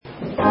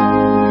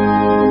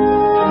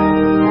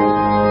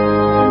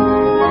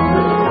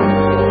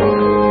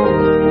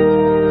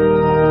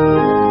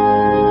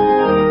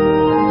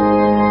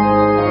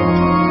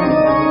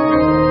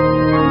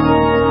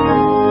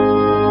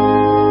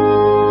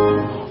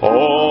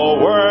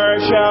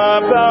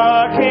worship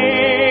the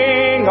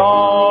King,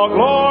 all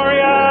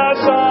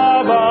glorious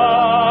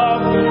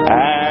above,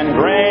 and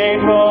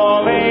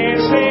gratefully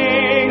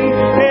sing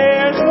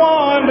His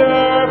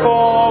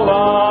wonderful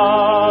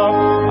love.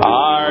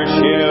 Our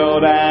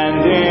shield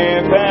and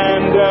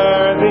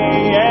defender, the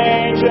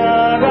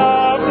Ancient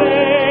of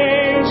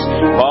Days,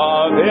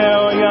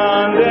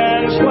 pavilioned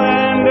in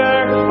splendor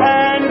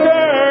and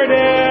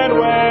girded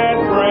with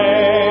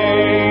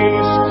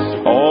praise.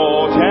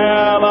 Oh,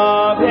 tell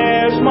of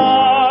His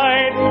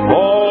might,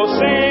 oh,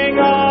 sing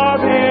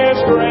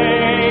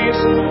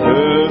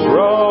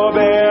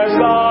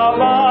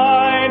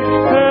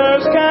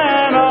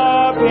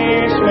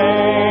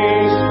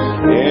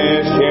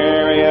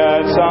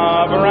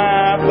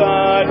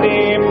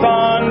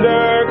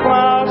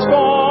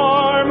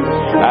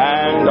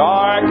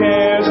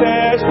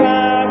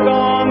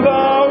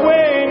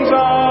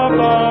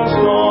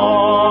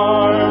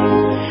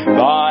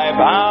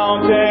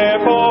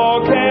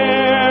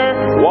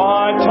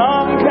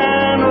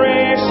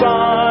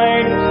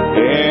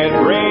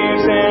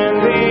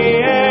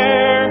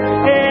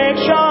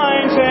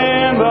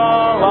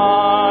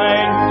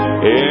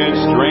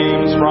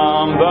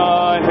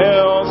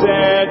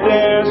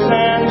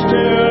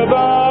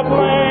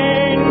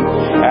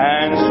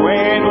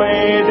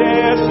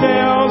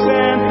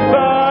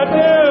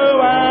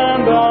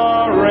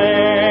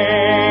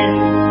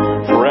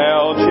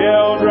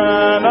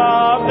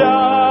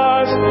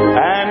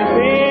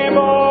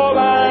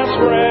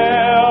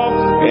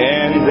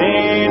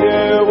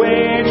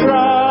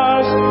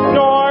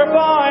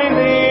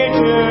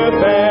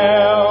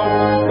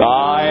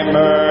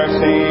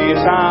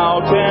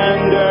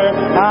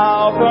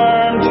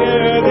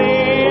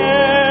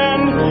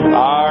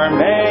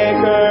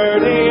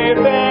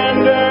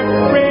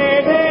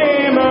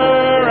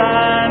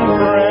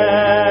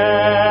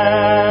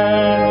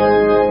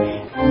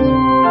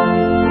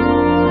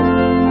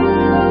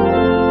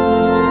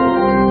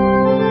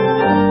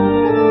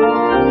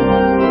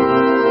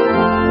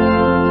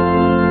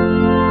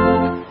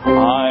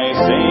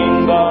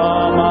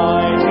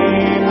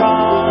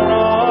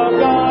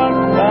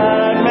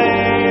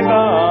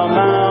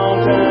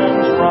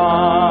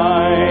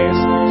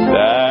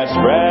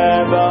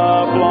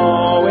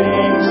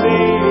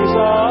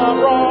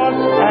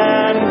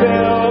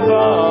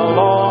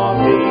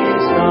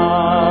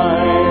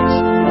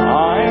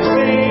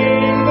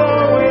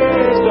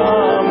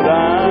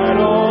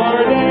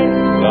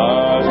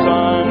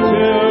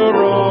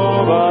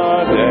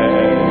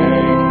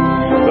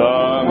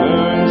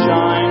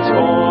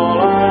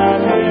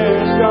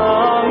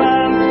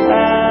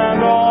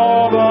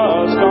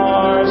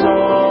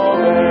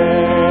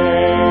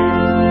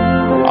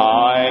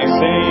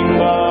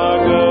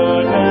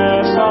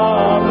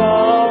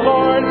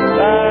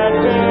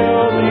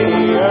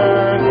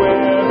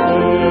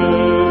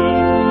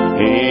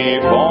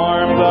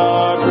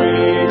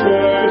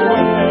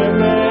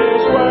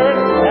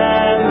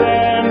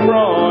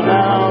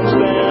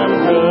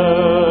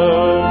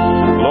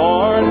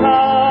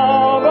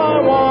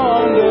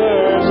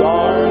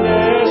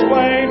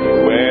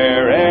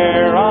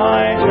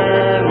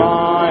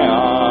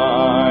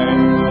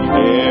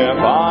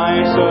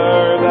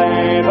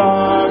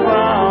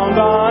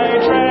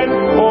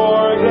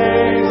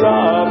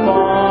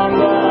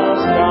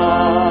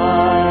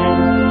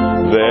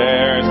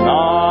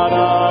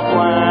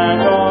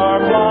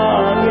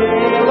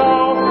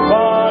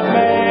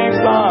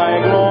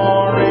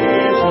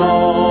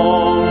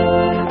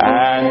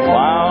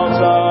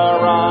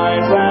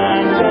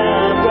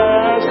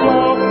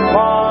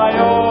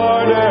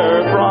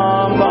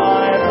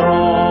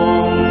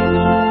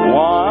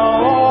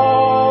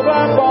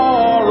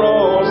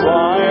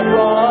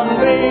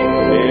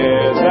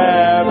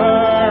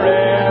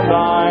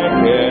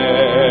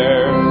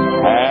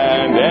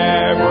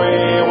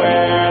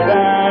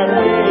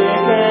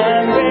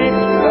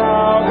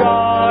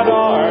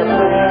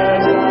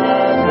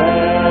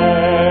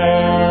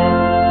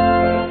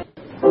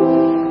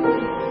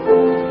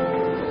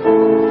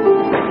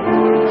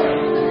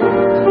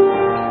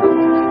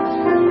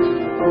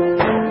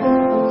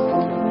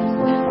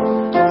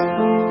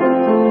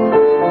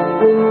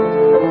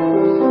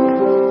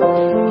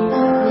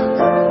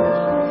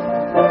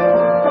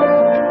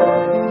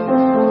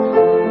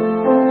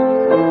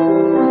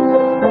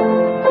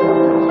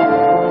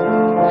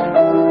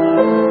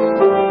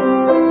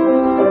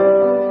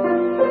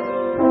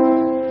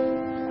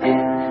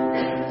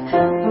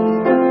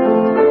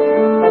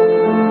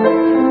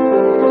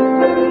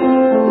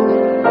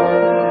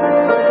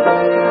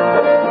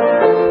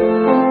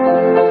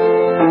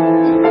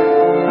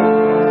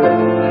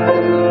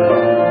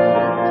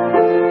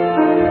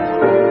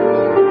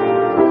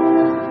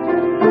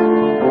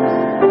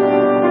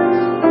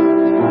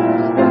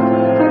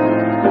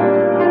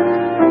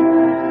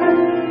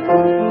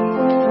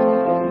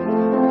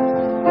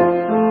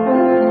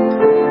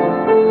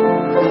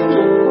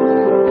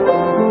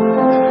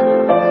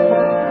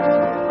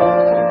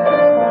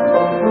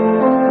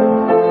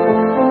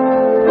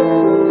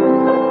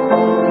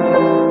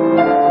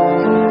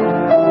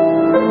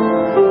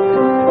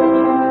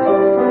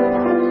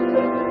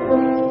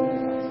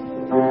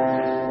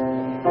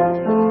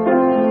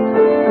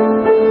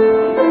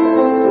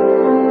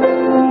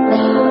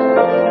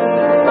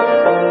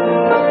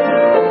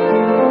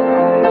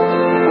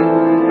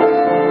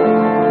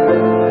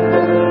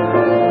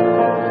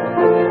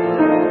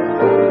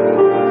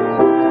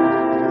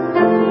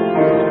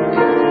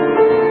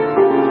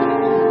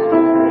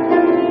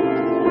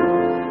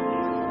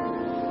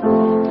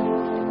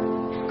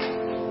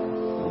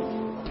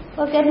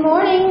Well, good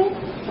morning.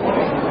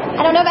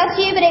 I don't know about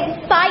you, but it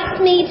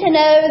excites me to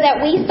know that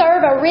we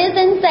serve a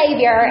risen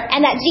Savior and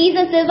that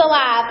Jesus is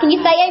alive. Can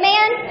you say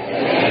amen?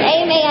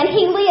 Amen.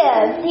 He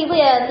lives. He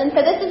lives. And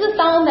so this is a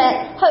song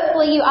that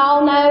hopefully you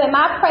all know. And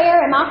my prayer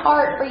and my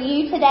heart for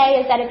you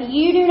today is that if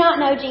you do not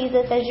know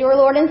Jesus as your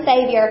Lord and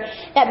Savior,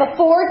 that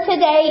before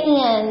today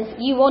ends,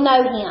 you will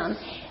know Him.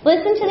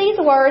 Listen to these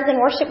words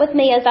and worship with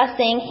me as I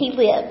sing, He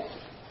lives.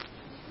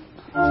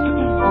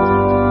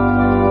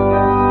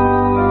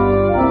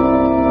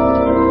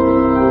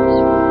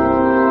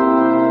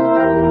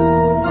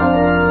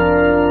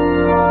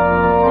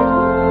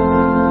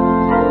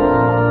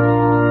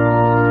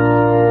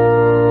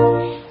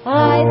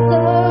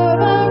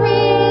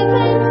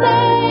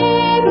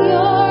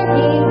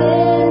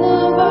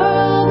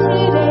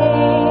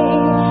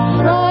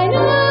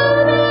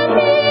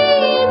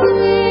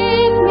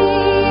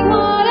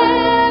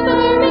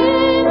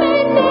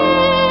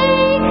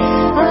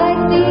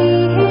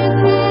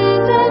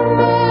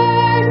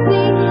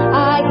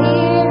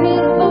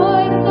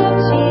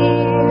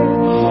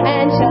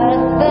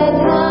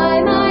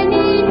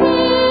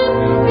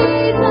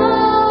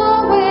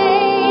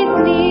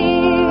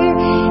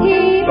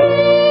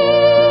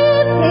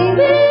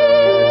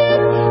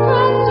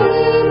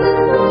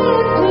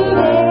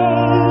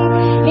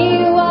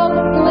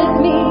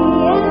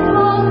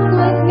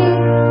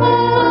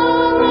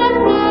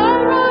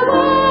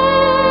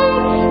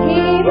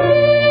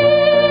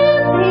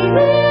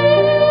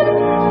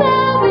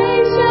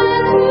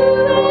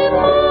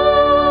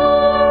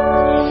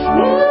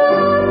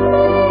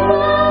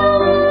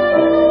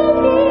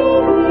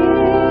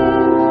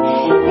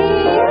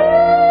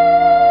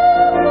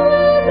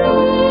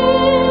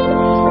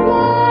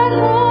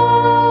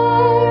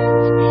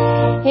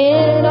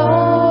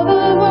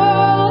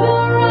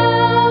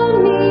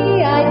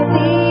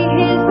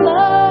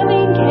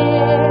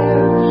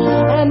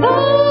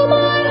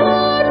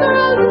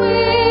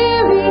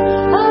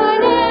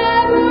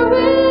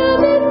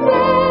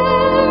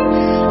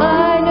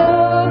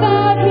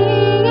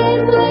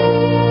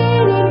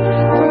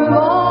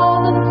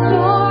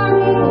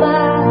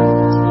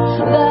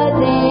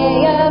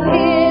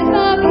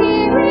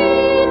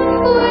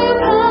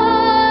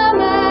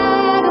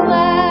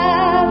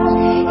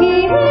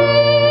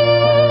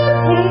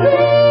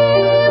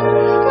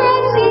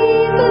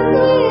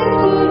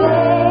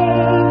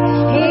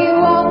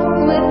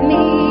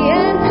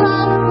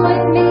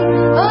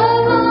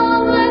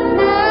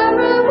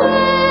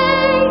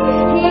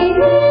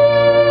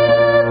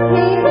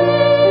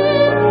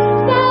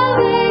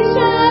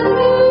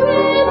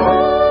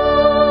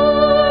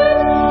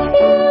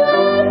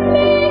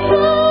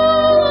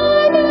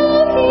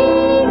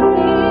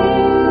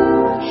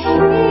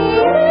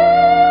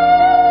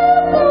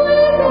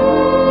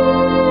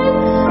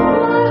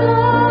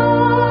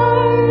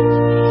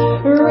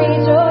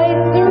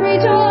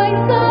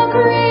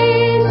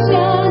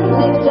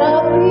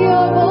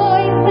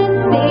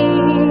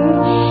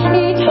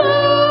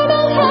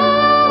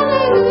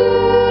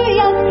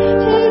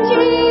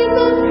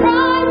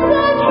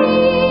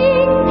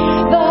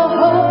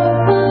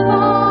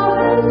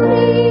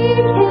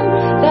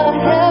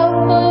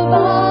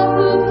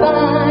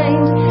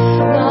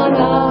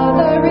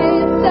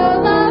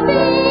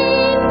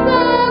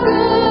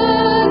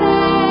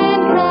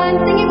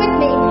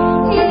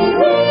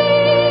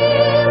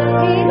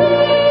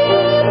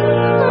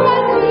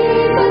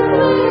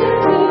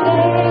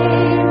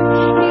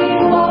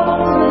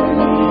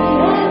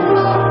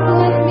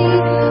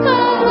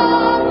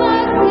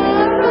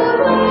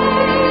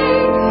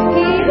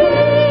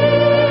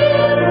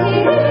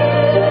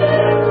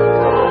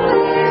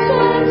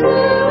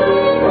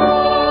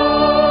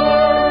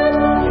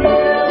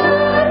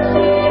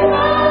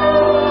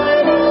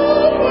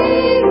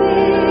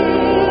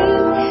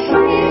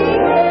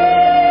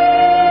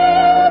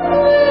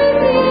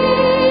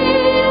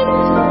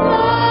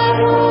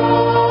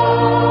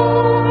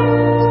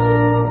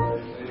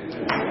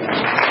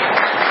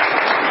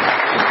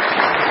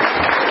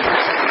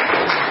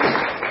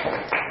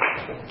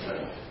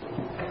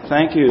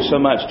 Thank you so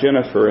much,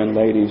 Jennifer and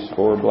ladies,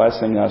 for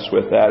blessing us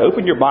with that.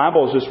 Open your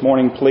Bibles this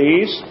morning,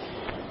 please,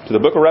 to the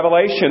book of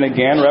Revelation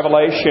again,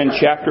 Revelation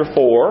chapter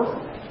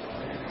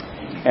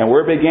 4. And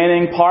we're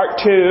beginning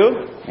part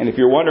 2. And if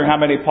you're wondering how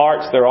many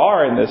parts there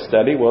are in this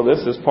study, well, this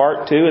is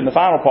part 2 and the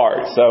final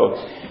part. So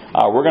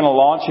we're going to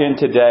launch in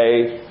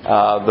today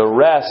the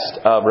rest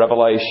of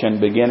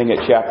Revelation, beginning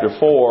at chapter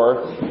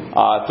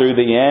 4 through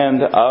the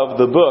end of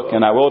the book.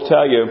 And I will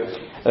tell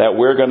you that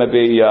we're going to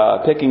be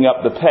picking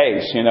up the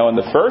pace. You know, in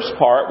the first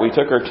part, we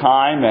took our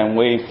time and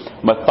we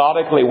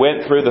methodically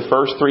went through the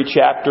first 3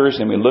 chapters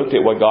and we looked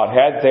at what God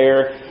had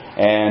there.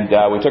 And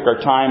we took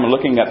our time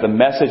looking at the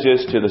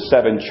messages to the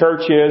 7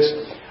 churches.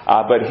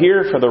 But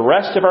here, for the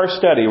rest of our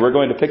study, we're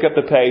going to pick up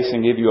the pace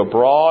and give you a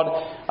broad,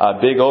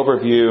 big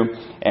overview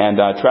and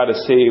try to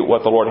see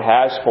what the Lord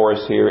has for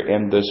us here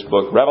in this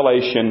book.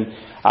 Revelation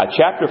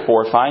chapter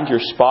 4. Find your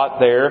spot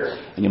there.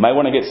 And you may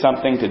want to get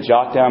something to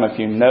jot down a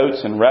few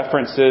notes and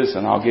references.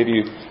 And I'll give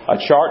you a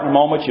chart in a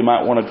moment you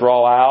might want to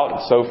draw out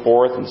and so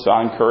forth. And so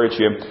I encourage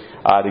you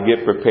to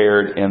get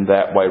prepared in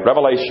that way.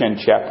 Revelation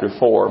chapter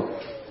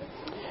 4.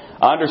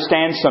 I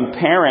understand some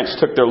parents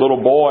took their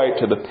little boy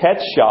to the pet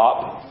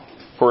shop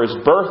for his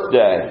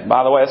birthday.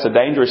 By the way, that's a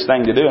dangerous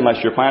thing to do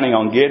unless you're planning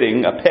on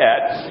getting a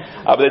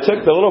pet. But they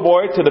took the little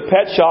boy to the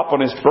pet shop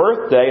on his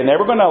birthday, and they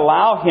were going to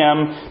allow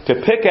him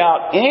to pick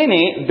out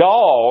any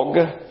dog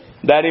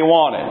that he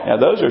wanted. Now,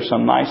 those are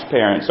some nice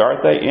parents,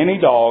 aren't they? Any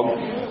dog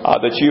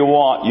that you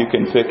want, you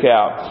can pick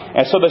out.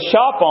 And so the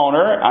shop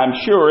owner, I'm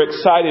sure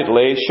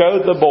excitedly,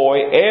 showed the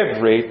boy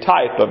every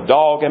type of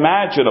dog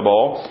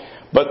imaginable.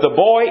 But the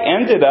boy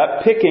ended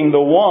up picking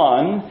the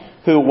one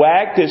who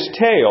wagged his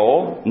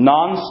tail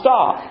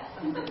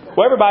nonstop.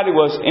 Well, everybody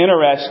was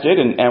interested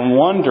and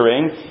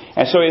wondering.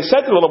 And so he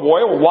said to the little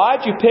boy, "Well,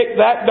 why'd you pick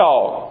that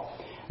dog?"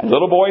 And the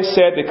little boy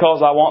said,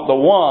 "Because I want the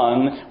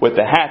one with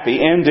the happy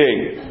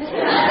ending."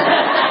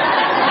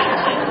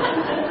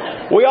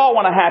 We all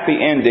want a happy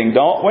ending,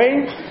 don't we?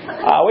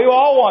 We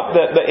all want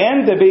the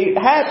end to be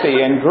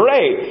happy and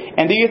great.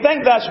 And do you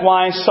think that's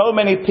why so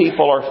many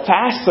people are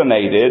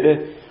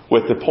fascinated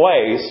with the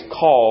place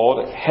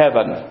called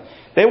heaven?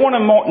 They want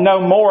to know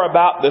more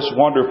about this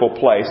wonderful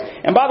place.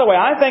 And by the way,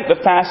 I think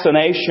the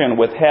fascination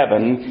with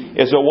heaven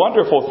is a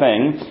wonderful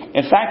thing.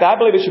 In fact, I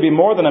believe it should be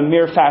more than a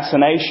mere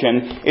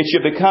fascination. It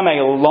should become a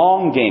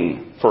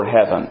longing for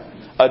heaven,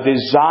 a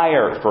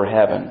desire for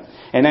heaven,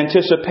 an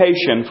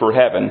anticipation for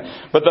heaven.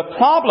 But the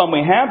problem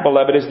we have,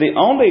 beloved, is the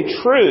only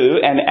true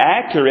and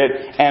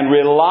accurate and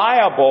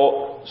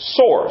reliable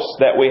source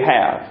that we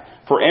have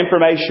for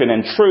information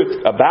and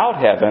truth about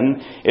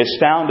heaven is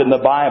found in the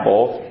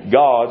Bible,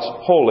 God's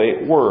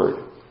holy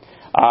Word.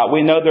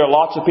 We know there are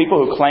lots of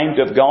people who claim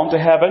to have gone to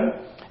heaven.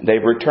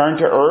 They've returned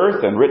to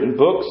earth and written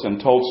books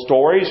and told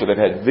stories, or they've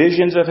had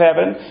visions of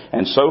heaven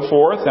and so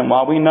forth. And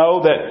while we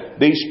know that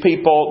these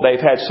people, they've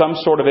had some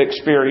sort of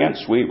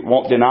experience, we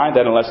won't deny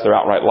that unless they're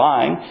outright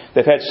lying.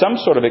 They've had some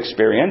sort of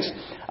experience.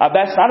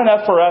 That's not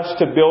enough for us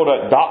to build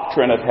a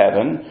doctrine of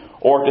heaven,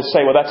 or to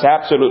say, well, that's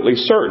absolutely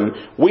certain.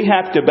 We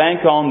have to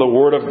bank on the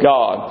Word of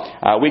God.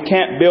 We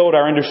can't build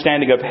our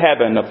understanding of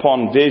heaven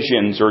upon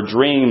visions or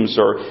dreams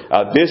or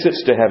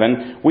visits to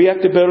heaven. We have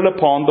to build it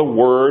upon the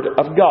Word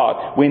of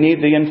God. We need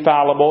the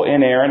infallible,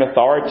 inerrant,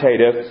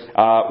 authoritative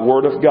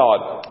Word of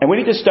God. And we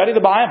need to study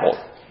the Bible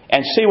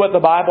and see what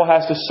the Bible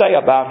has to say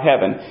about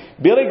heaven.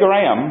 Billy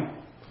Graham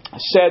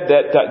said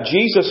that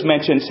Jesus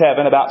mentions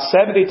heaven about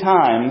 70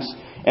 times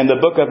in the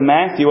book of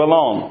Matthew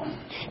alone.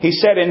 He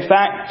said, in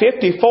fact,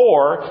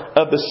 54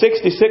 of the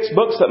 66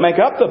 books that make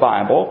up the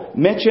Bible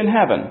mention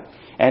heaven.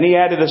 And he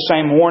added the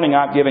same warning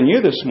I've given you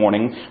this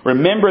morning.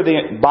 Remember,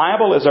 the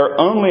Bible is our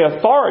only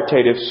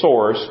authoritative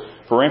source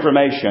for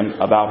information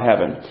about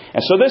heaven.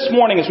 And so this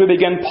morning, as we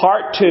begin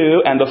part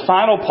 2 and the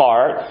final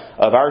part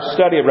of our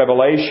study of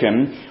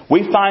Revelation,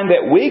 we find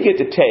that we get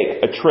to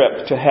take a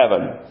trip to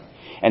heaven.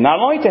 And not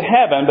only to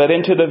heaven, but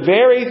into the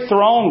very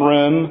throne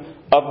room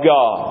of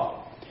God.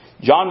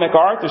 John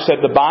MacArthur said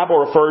the Bible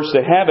refers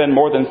to heaven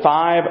more than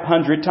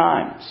 500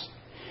 times.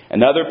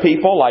 And other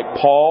people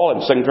like Paul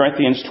in 2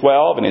 Corinthians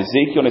 12 and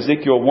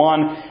Ezekiel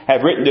 1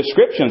 have written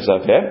descriptions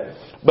of it.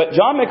 But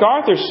John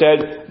MacArthur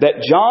said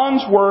that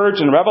John's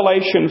words in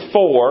Revelation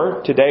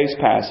 4, today's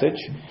passage,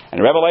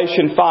 and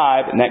Revelation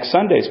 5, next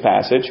Sunday's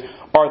passage,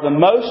 are the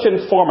most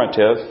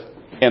informative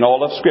in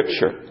all of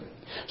Scripture.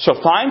 So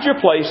find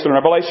your place in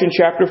Revelation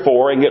chapter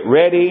 4 and get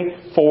ready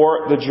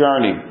for the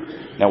journey.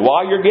 Now,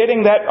 while you're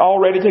getting that all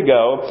ready to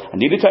go, I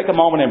need to take a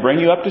moment and bring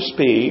you up to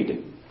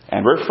speed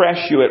and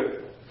refresh you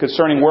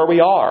concerning where we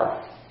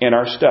are in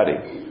our study.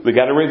 We've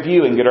got to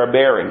review and get our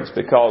bearings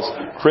because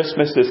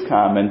Christmas has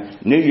come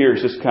and New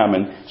Year's is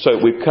coming. So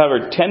we've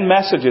covered 10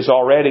 messages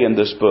already in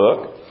this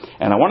book.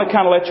 And I want to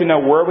kind of let you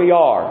know where we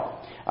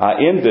are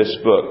in this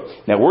book.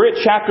 Now, we're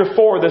at chapter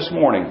 4 this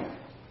morning.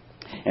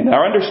 And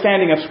our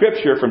understanding of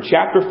Scripture from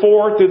chapter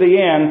 4 through the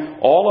end,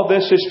 all of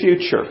this is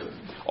future.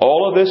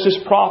 All of this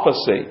is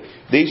prophecy.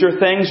 These are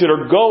things that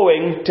are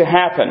going to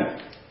happen.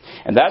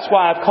 And that's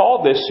why I've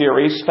called this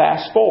series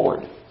Fast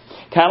Forward.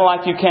 Kind of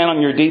like you can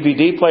on your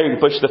DVD player, you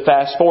push the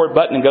fast forward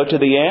button and go to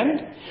the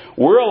end.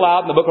 We're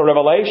allowed in the book of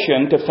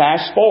Revelation to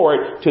fast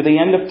forward to the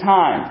end of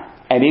time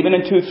and even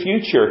into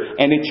future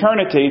and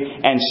eternity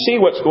and see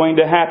what's going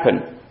to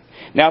happen.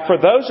 Now, for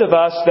those of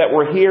us that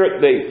were here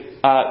at the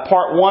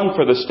part 1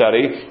 for the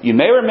study, you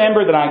may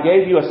remember that I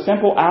gave you a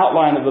simple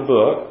outline of the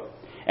book.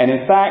 And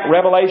in fact,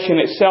 Revelation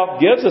itself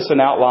gives us an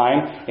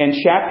outline in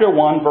chapter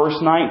 1, verse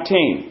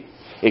 19.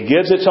 It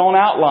gives its own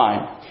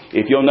outline.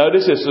 If you'll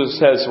notice, it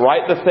says,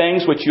 write the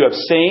things which you have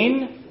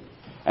seen,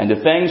 and the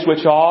things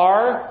which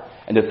are,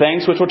 and the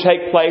things which will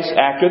take place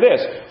after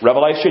this.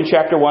 Revelation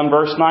chapter 1,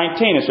 verse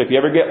 19. And so if you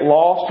ever get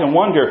lost and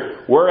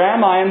wonder, where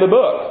am I in the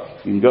book?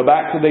 You can go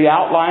back to the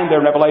outline there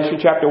in Revelation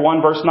chapter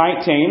 1, verse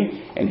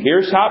 19, and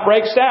here's how it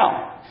breaks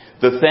down.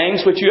 The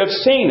things which you have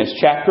seen is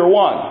chapter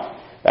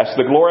 1. That's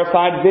the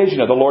glorified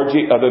vision of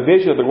the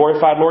vision of the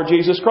glorified Lord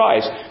Jesus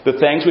Christ. The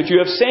things which you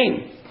have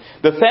seen.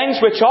 The things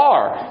which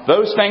are,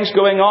 those things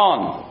going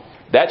on.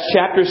 That's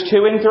chapters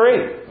 2 and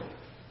 3.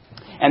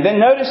 And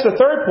then notice the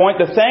third point,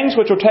 the things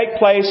which will take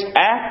place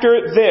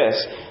after this.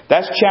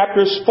 That's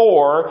chapters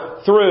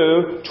 4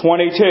 through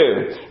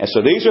 22. And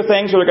so these are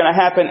things that are going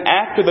to happen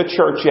after the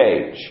church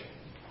age.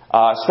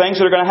 Things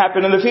that are going to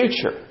happen in the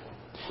future.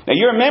 Now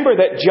you remember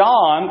that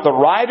John, the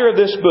writer of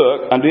this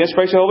book, under the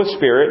inspiration of the Holy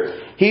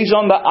Spirit, he's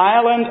on the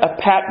island of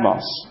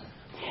Patmos.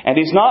 And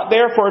he's not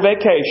there for a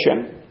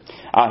vacation.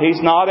 He's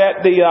not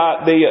at the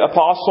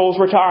apostles'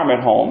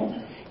 retirement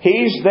home.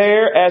 He's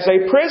there as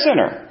a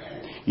prisoner.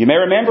 You may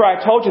remember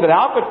I told you that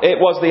it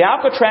was the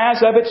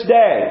Alcatraz of its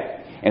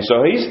day. And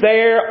so he's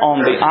there on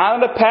the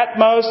island of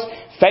Patmos,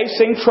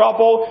 facing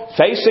trouble,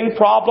 facing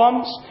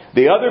problems.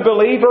 The other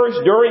believers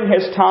during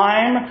his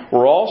time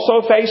were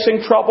also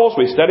facing troubles.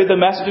 We studied the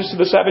messages to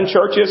the 7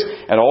 churches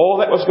and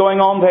all that was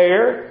going on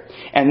there.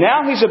 And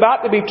now he's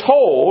about to be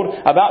told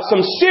about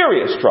some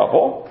serious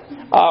trouble,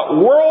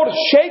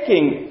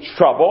 world-shaking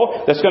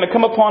trouble that's going to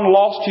come upon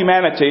lost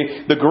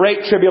humanity, the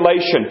Great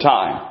Tribulation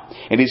time.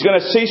 And he's going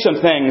to see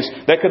some things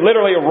that could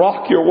literally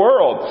rock your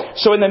world.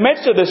 So in the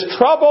midst of this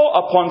trouble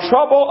upon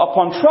trouble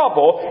upon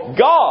trouble,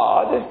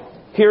 God,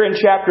 here in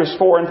chapters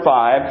 4 and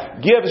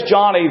 5, gives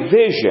John a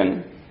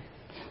vision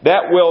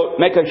that will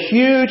make a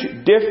huge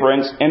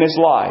difference in his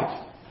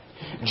life.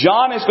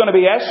 John is going to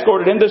be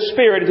escorted in the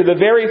Spirit into the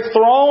very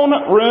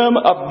throne room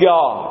of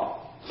God.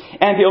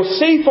 And he'll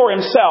see for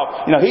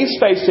himself, he's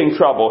facing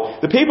trouble.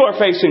 The people are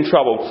facing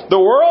trouble. The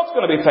world's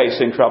going to be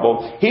facing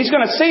trouble. He's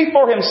going to see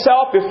for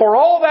himself before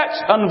all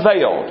that's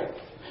unveiled.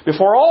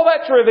 Before all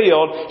that's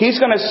revealed, he's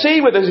going to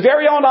see with his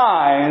very own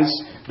eyes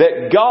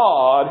that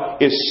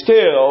God is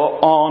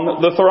still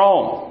on the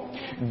throne.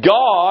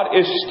 God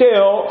is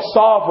still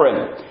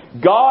sovereign.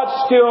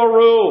 God still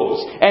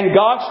rules, and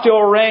God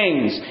still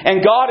reigns,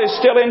 and God is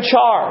still in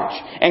charge,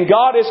 and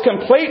God is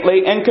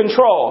completely in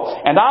control.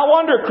 And I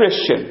wonder,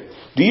 Christian,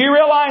 do you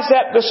realize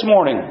that this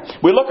morning?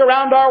 We look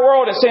around our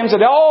world, it seems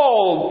that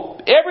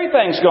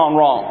everything's gone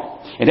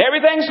wrong, and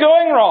everything's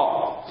going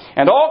wrong,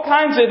 and all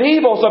kinds of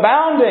evils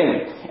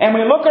abounding. And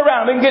we look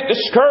around, we can get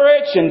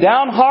discouraged and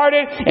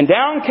downhearted and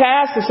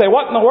downcast and say,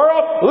 what in the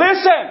world?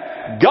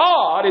 Listen,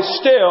 God is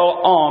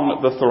still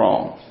on the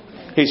throne.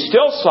 He's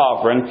still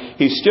sovereign.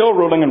 He's still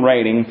ruling and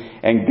reigning.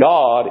 And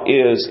God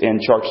is in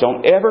charge.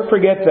 Don't ever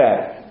forget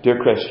that, dear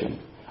Christian.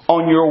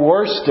 On your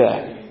worst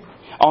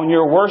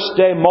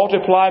day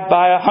multiplied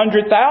by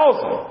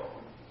 100,000,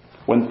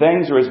 when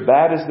things are as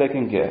bad as they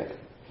can get,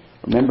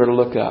 remember to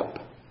look up.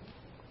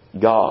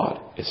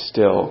 God is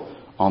still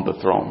on the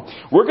throne.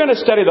 We're going to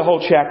study the whole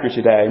chapter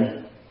today.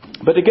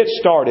 But to get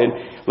started,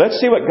 let's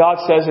see what God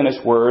says in His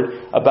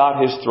Word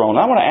about His throne.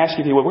 I want to ask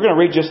you, if you would, we're going to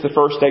read just the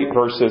first 8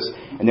 verses,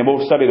 and then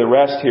we'll study the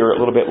rest here a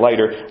little bit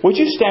later. Would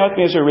you stand with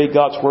me as we read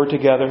God's Word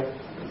together?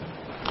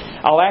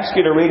 I'll ask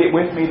you to read it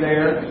with me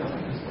there.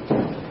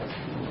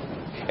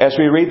 As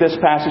we read this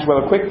passage,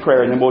 we'll have a quick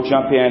prayer, and then we'll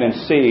jump in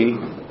and see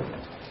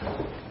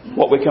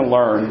what we can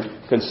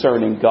learn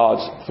concerning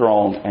God's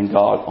throne and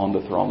God on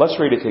the throne. Let's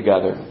read it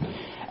together.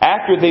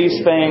 After these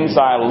things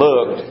I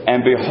looked,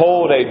 and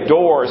behold, a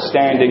door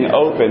standing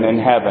open in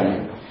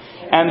heaven.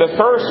 And the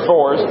first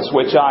voice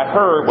which I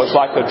heard was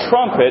like a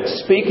trumpet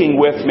speaking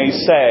with me,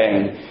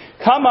 saying,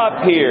 Come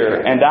up here,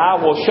 and I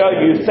will show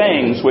you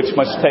things which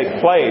must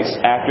take place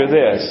after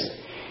this.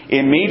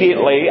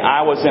 Immediately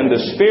I was in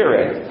the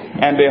Spirit,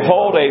 and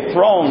behold, a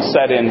throne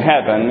set in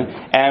heaven,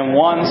 and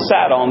one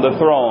sat on the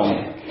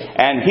throne.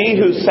 And he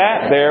who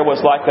sat there was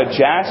like a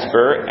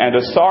jasper and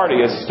a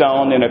sardius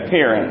stone in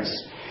appearance.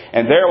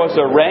 And there was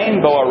a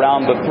rainbow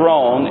around the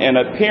throne in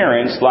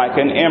appearance like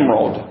an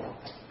emerald.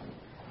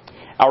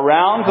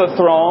 Around the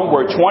throne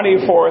were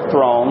 24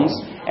 thrones,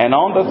 and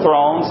on the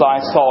thrones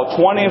I saw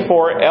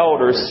 24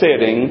 elders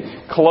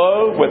sitting,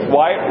 clothed with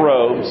white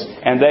robes,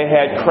 and they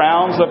had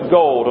crowns of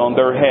gold on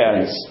their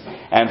heads.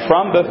 And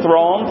from the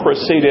throne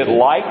proceeded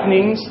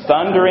lightnings,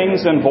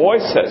 thunderings, and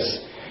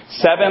voices.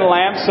 7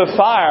 lamps of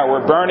fire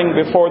were burning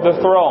before the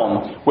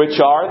throne,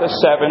 which are the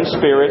 7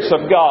 spirits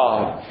of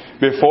God.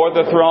 Before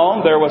the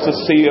throne there was a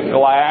sea of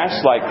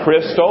glass like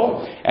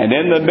crystal, and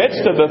in the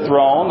midst of the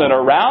throne and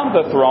around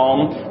the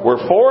throne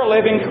were 4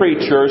 living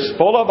creatures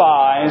full of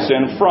eyes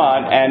in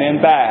front and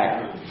in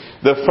back.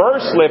 The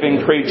first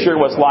living creature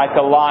was like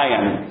a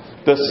lion.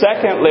 The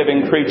second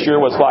living creature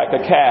was like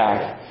a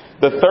calf.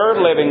 The third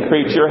living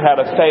creature had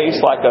a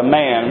face like a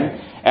man,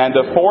 and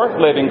the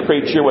fourth living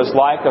creature was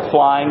like a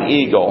flying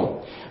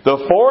eagle.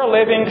 The 4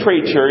 living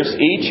creatures,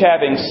 each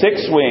having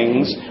 6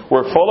 wings,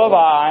 were full of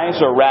eyes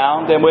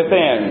around and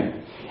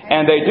within.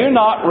 And they do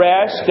not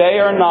rest day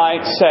or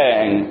night,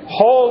 saying,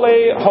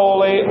 Holy,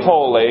 holy,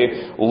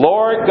 holy,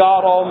 Lord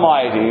God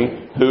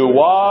Almighty, who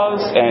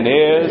was and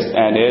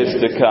is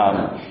to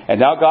come. And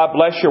now God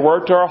bless your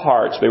word to our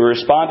hearts. May we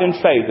respond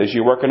in faith as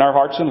you work in our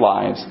hearts and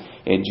lives.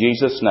 In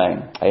Jesus'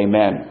 name,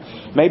 amen.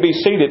 You may be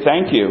seated.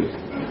 Thank you.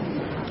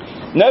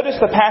 Notice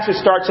the passage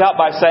starts out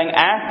by saying,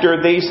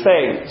 after these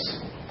things.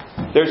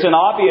 There's an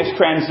obvious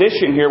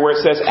transition here where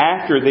it says,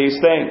 after these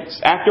things.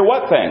 After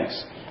what things?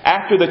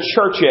 After the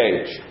church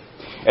age.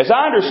 As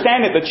I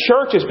understand it, the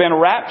church has been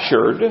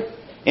raptured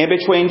in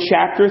between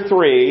chapter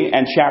 3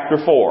 and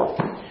chapter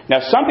 4. Now,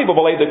 some people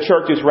believe the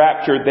church is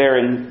raptured there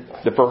in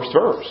the first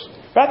verse.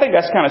 But I think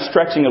that's kind of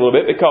stretching a little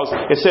bit because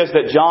it says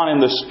that John in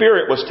the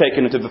Spirit was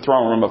taken into the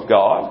throne room of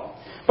God.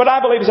 But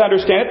I believe, as I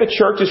understand it, the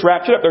church is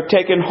raptured up. They're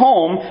taken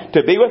home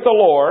to be with the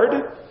Lord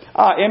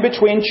in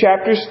between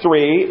chapters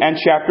 3 and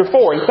chapter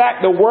 4. In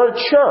fact, the word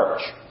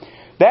church,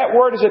 that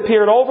word has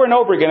appeared over and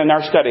over again in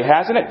our study,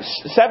 hasn't it?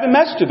 7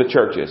 messages to the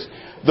churches.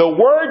 The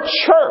word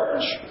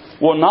church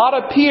will not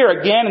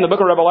appear again in the book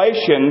of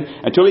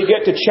Revelation until we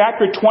get to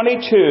chapter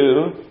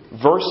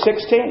 22, verse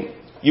 16.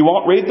 You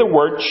won't read the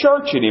word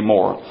church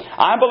anymore.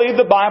 I believe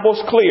the Bible's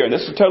clear.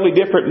 This is a totally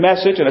different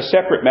message and a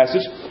separate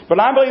message. But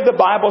I believe the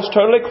Bible's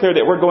totally clear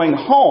that we're going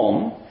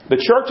home. The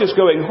church is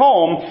going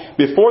home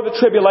before the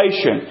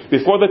tribulation,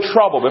 before the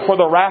trouble, before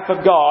the wrath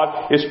of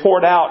God is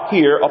poured out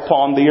here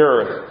upon the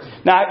earth.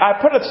 Now, I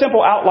put a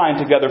simple outline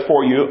together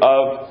for you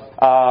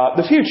of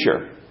the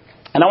future.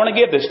 And I want to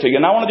give this to you.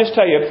 And I want to just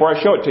tell you before I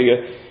show it to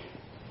you,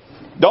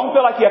 don't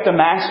feel like you have to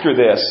master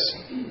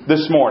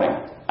this morning.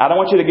 I don't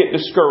want you to get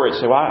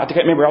discouraged. Say, well, I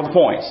can't remember all the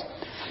points.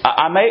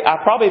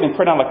 I'll probably even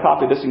print out a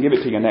copy of this and give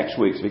it to you next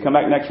week. So if you come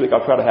back next week,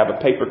 I'll try to have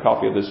a paper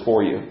copy of this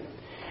for you.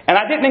 And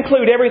I didn't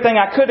include everything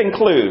I could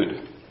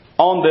include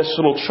on this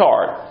little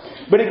chart.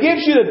 But it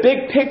gives you the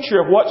big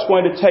picture of what's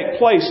going to take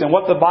place and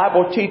what the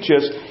Bible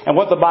teaches and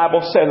what the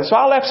Bible says. And so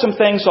I left some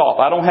things off.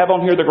 I don't have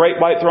on here the great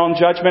white throne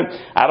judgment.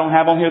 I don't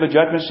have on here the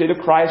judgment seat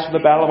of Christ or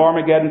the battle of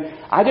Armageddon.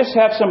 I just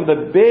have some of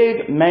the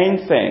big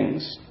main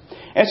things.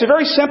 And it's a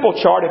very simple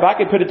chart. If I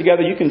could put it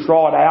together, you can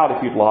draw it out if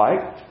you'd like.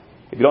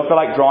 If you don't feel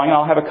like drawing,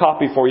 I'll have a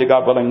copy for you,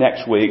 God willing,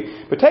 next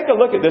week. But take a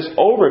look at this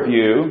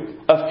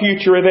overview of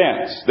future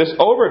events. This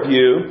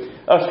overview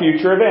of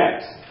future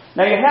events.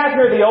 Now you have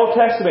here the Old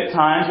Testament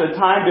times, the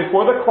time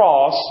before the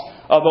cross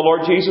of the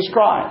Lord Jesus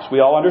Christ.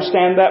 We all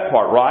understand that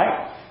part,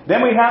 right?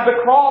 Then we have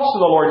the cross of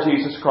the Lord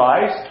Jesus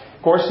Christ.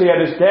 Of course, He had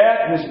His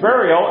death and His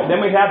burial. And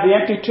then we have the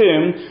empty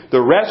tomb,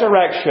 the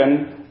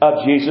resurrection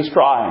of Jesus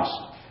Christ.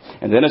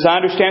 And then as I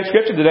understand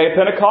Scripture, the day of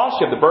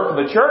Pentecost, you have the birth of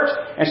the church.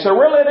 And so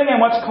we're living in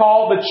what's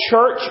called the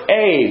church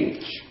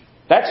age.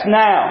 That's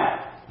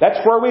now. That's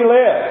where we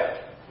live.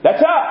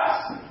 That's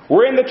us.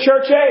 We're in the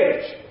church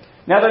age.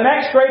 Now the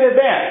next great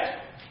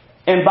event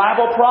in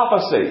Bible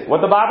prophecy,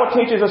 what the Bible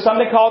teaches is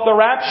something called the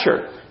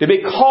rapture. To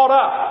be caught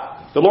up.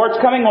 The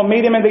Lord's coming, we'll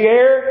meet Him in the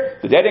air.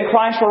 The dead in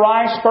Christ will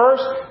rise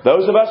first.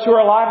 Those of us who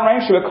are alive and reign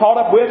shall be caught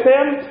up with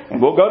Him,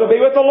 and we'll go to be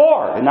with the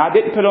Lord. And I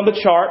didn't put it on the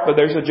chart, but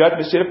there's a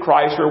judgment seat of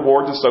Christ,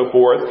 rewards, and so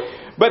forth.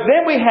 But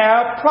then we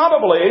have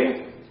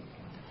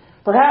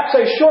perhaps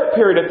a short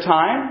period of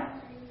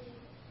time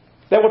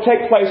that will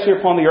take place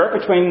here upon the earth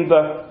between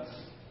the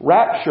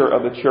rapture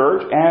of the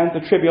church and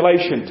the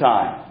tribulation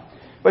time.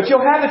 But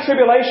you'll have the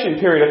tribulation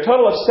period, a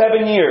total of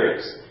 7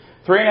 years.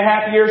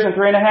 3.5 years and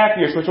 3.5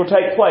 years, which will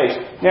take place.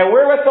 Now,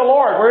 we're with the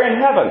Lord. We're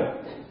in heaven.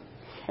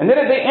 And then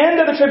at the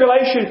end of the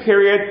tribulation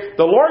period,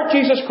 the Lord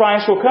Jesus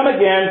Christ will come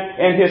again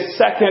in His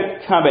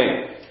second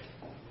coming.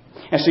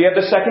 And so you have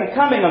the second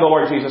coming of the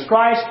Lord Jesus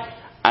Christ.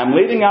 I'm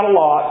leaving out a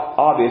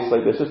lot. Obviously,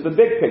 this is the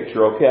big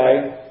picture,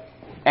 okay?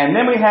 And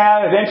then we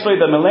have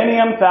eventually the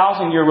millennium,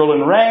 1,000-year rule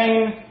and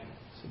reign,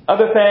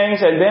 other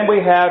things, and then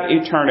we have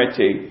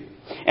eternity.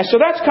 And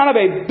so that's kind of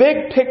a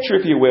big picture,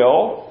 if you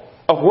will,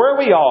 of where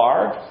we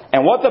are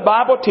and what the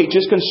Bible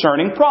teaches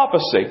concerning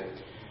prophecy.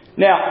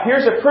 Now,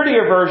 here's a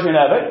prettier version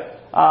of it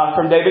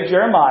from David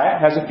Jeremiah.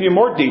 It has a few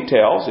more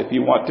details if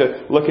you want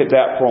to look at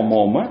that for a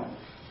moment.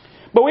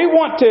 But we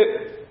want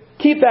to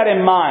keep that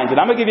in mind. And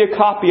I'm going to give you a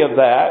copy of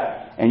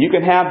that. And you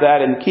can have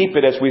that and keep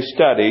it as we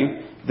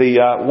study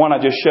the one I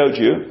just showed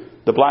you,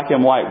 the black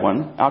and white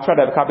one. I'll try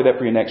to have a copy of that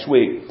for you next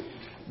week.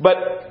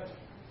 But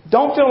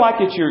don't feel like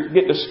you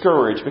get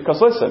discouraged because,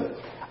 listen,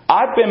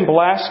 I've been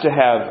blessed to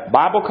have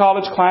Bible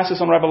college classes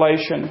on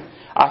Revelation.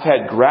 I've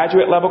had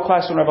graduate level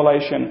classes on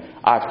Revelation.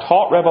 I've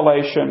taught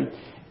Revelation.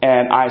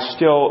 And I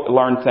still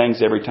learn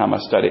things every time I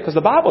study it. Because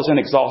the Bible is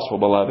inexhaustible,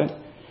 beloved.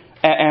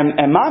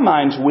 And my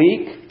mind's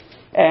weak.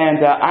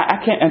 And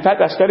I can't. In fact,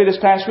 I studied this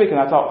past week and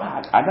I thought,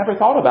 wow, I never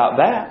thought about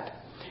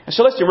that. And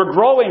so listen, we're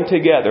growing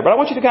together. But I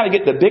want you to kind of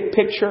get the big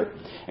picture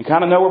and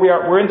kind of know where we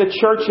are. We're in the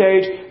church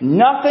age.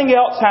 Nothing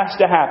else has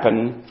to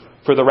happen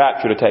for the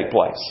rapture to take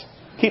place.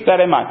 Keep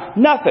that in mind.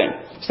 Nothing.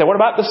 So what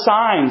about the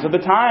signs of the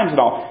times and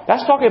all?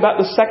 That's talking about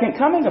the second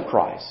coming of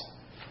Christ.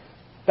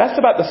 That's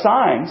about the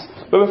signs.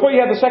 But before you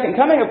have the second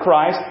coming of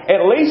Christ,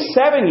 at least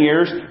 7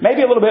 years,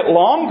 maybe a little bit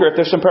longer if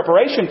there's some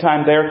preparation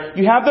time there,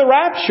 you have the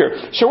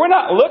rapture. So we're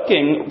not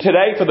looking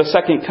today for the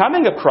second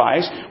coming of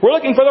Christ. We're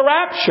looking for the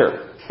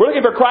rapture. We're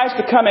looking for Christ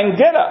to come and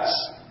get us.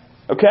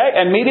 Okay?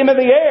 And meet Him in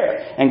the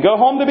air. And go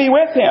home to be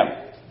with Him.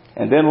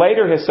 And then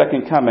later His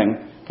second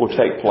coming will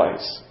take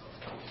place.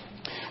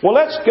 Well,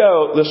 let's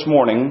go this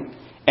morning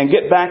and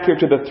get back here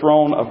to the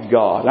throne of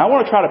God. And I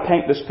want to try to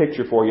paint this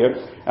picture for you.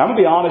 And I'm going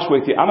to be honest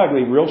with you. I'm going to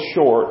be real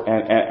short,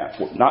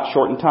 and not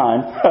short in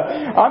time.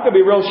 I'm going to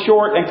be real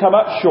short and come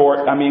up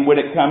short, when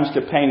it comes to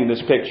painting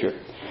this picture.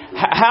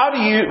 How do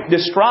you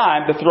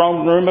describe the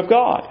throne room of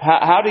God?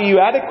 How do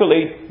you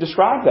adequately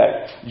describe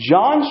that?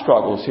 John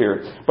struggles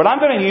here. But I'm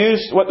going to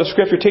use what the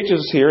Scripture teaches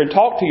us here and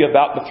talk to you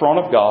about the throne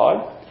of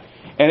God.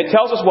 And it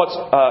tells us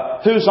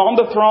who's on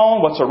the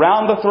throne, what's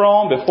around the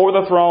throne, before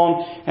the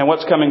throne, and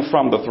what's coming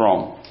from the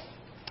throne.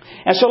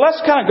 And so let's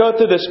kind of go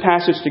through this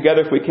passage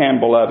together if we can,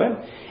 beloved.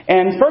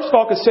 And first of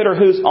all, consider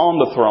who's on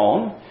the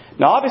throne.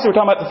 Now, obviously, we're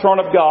talking about the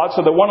throne of God,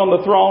 so the one on the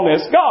throne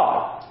is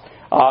God.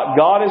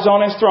 God is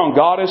on His throne.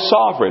 God is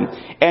sovereign.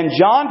 And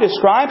John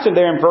describes it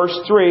there in verse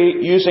 3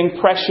 using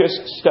precious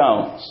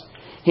stones.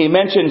 He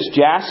mentions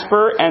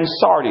jasper and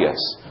sardius.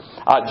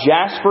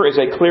 Jasper is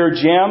a clear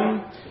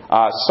gem.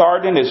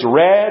 Sardine is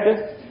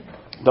red.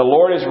 The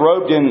Lord is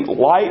robed in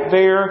light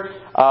there.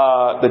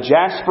 The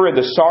jasper and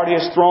the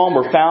sardius throne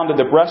were found in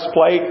the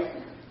breastplate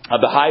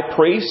of the high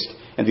priest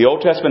in the Old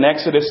Testament,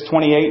 Exodus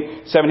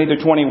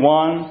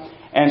 28:17-21.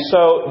 And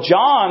so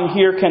John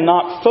here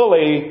cannot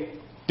fully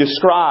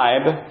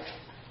describe,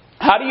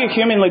 how do you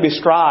humanly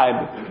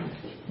describe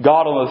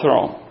God on the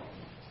throne?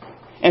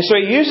 And so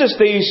he uses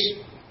these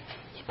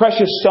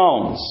precious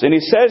stones. And he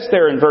says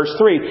there in verse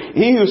 3,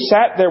 he who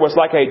sat there was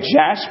like a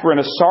jasper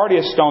and a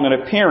sardius stone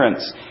in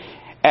appearance.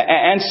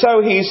 And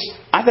so he's,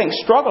 I think,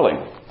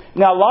 struggling.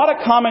 Now, a lot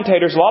of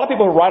commentators, a lot of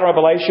people who write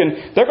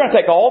Revelation, they're going to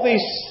take all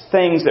these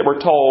things that we're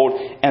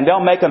told and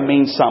they'll make them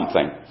mean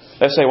something.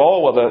 They say,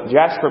 well, the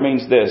jasper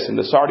means this, and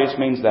the sardius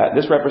means that.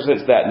 This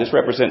represents that, and this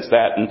represents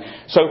that, and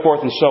so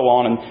forth and so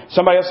on. And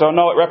somebody else,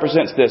 no, it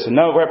represents this. And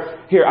no,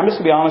 here, I'm just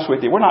going to be honest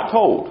with you. We're not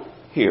told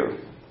here.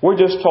 We're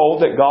just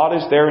told that God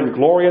is there in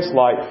glorious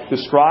light,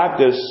 described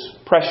as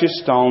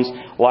precious stones,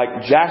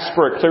 like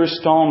jasper, a clear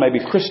stone,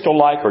 maybe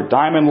crystal-like or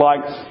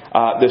diamond-like.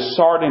 This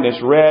sardine is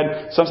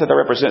red. Some say that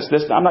represents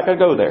this. I'm not going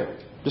to go there.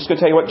 I'm just going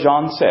to tell you what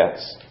John says.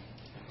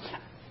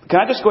 Can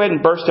I just go ahead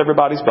and burst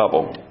everybody's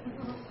bubble?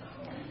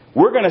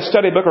 We're going to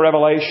study the book of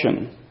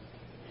Revelation,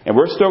 and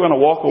we're still going to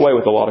walk away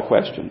with a lot of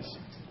questions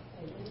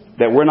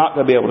that we're not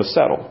going to be able to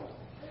settle.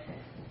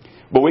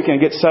 But we can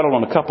get settled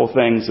on a couple of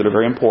things that are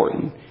very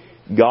important.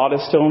 God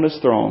is still on His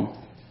throne.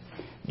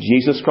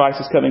 Jesus Christ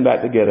is coming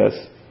back to get us.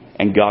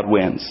 And God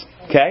wins.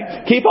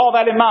 Okay? Keep all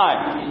that in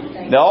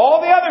mind. Now,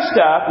 all the other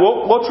stuff,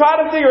 we'll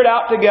try to figure it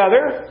out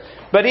together.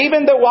 But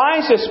even the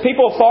wisest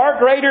people, far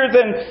greater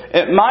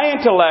than my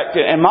intellect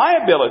and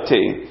my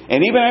ability,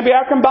 and even maybe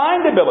our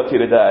combined ability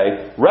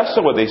today,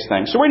 wrestle with these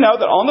things. So we know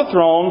that on the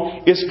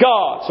throne is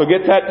God. So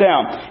get that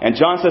down. And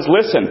John says,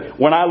 listen,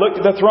 when I looked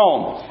at the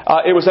throne,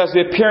 it was as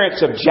the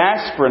appearance of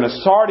jasper and a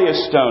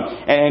sardius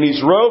stone. And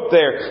He's robed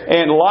there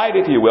in light,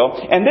 if you will.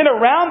 And then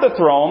around the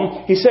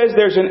throne, he says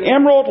there's an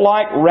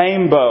emerald-like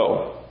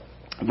rainbow.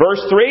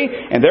 Verse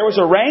 3, and there was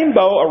a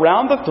rainbow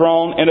around the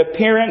throne in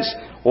appearance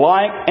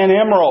like an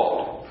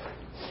emerald.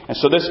 And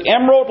so this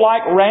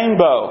emerald-like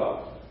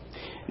rainbow.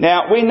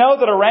 Now, we know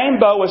that a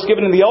rainbow was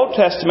given in the Old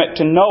Testament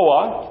to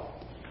Noah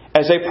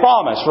as a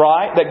promise,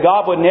 right? That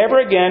God would never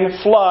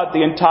again flood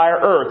the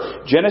entire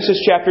earth. Genesis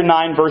chapter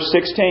 9, verse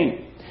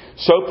 16.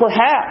 So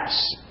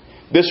perhaps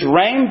this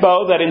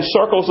rainbow that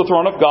encircles the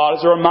throne of God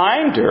is a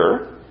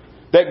reminder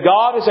that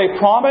God is a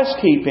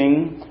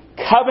promise-keeping,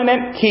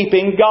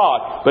 covenant-keeping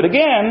God. But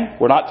again,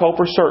 we're not told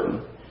for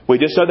certain. We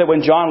just know that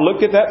when John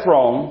looked at that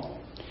throne,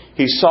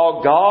 he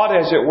saw God,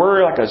 as it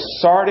were, like a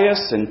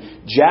sardius and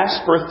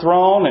jasper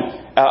throne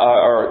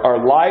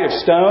or light of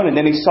stone. And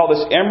then he saw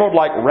this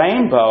emerald-like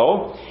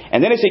rainbow.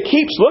 And then as he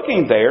keeps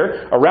looking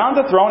there, around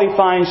the throne he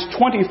finds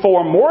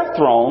 24 more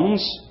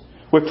thrones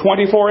with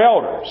 24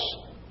 elders.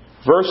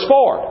 Verse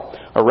 4.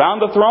 Around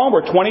the throne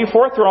were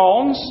 24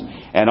 thrones.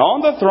 And on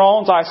the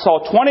thrones I saw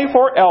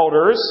 24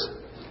 elders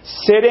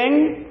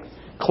sitting,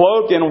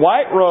 clothed in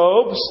white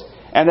robes,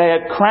 and they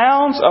had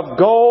crowns of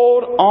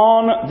gold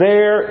on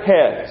their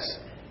heads.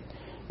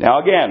 Now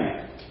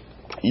again,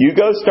 you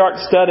go start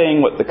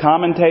studying what the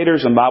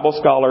commentators and Bible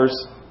scholars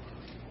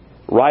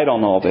write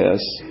on all this.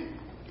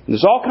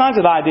 There's all kinds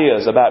of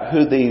ideas about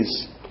who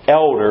these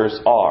elders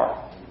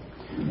are.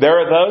 There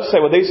are those who say,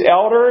 well, these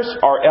elders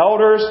are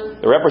elders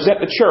that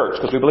represent the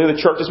church, because we believe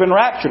the church has been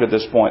raptured at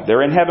this point.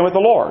 They're in heaven with the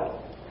Lord.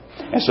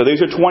 And so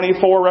these are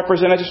 24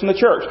 representatives from the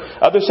church.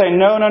 Others say,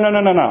 no.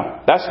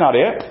 That's not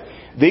it.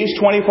 These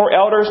 24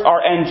 elders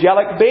are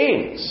angelic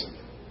beings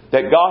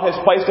that God has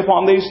placed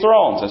upon these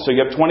thrones. And so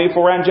you have 24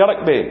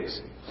 angelic beings.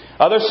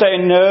 Others say,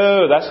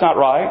 no, that's not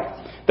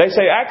right. They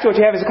say, actually what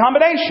you have is a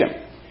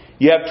combination.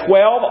 You have 12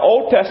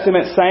 Old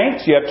Testament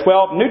saints, you have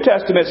 12 New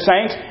Testament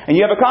saints, and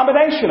you have a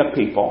combination of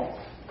people.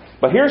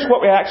 But here's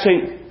what we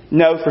actually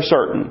know for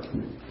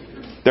certain.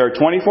 There are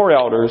 24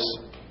 elders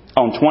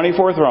on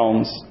 24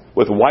 thrones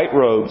with white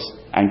robes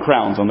and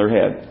crowns on their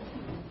head.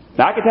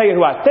 Now I can tell you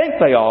who I think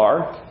they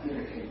are,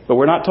 but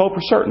we're not told for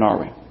certain,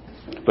 are we?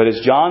 But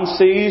as John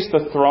sees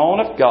the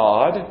throne of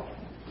God,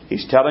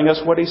 he's telling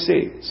us what he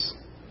sees.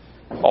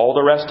 All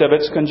the rest of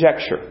it's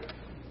conjecture.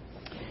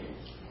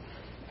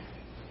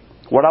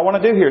 What I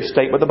want to do here is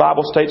state what the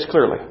Bible states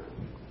clearly.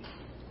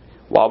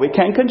 While we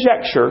can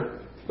conjecture,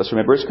 let's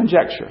remember it's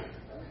conjecture.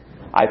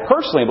 I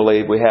personally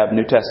believe we have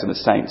New Testament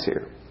saints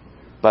here.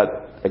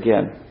 But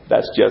again,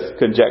 that's just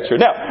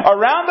conjecture. Now,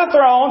 around the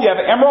throne, you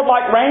have an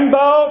emerald-like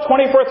rainbow,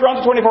 24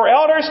 thrones and 24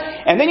 elders,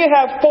 and then you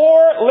have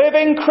 4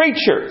 living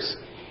creatures.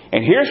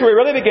 And here's where we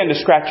really begin to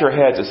scratch our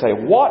heads and say,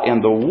 what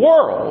in the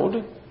world?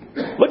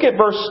 Look at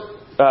verse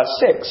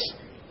 6.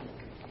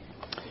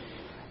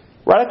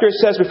 Right after it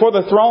says, before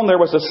the throne there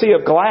was a sea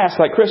of glass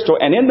like crystal,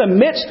 and in the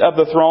midst of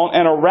the throne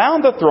and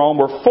around the throne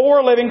were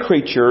 4 living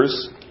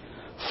creatures,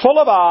 full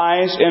of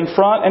eyes in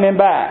front and in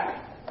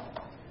back.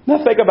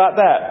 Now think about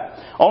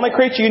that. Only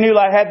creature you knew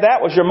that had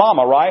that was your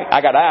mama, right?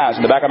 I got eyes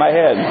in the back of my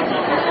head.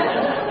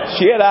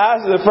 She had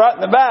eyes in the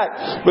front and the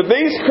back. But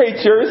these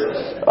creatures,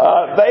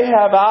 they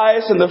have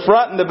eyes in the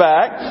front and the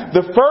back.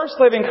 The first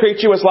living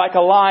creature was like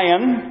a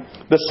lion.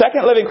 The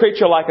second living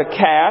creature like a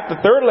calf.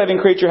 The third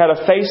living creature had a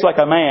face like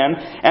a man.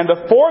 And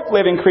the fourth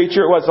living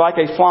creature was like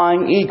a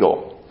flying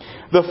eagle.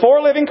 The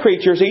 4 living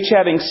creatures, each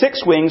having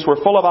 6 wings, were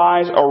full of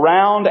eyes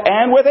around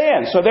and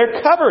within. So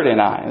they're covered in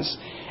eyes.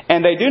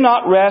 And they do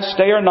not rest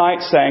day or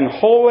night, saying,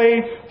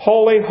 Holy,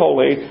 holy,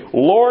 holy,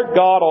 Lord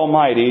God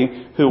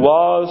Almighty, who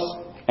was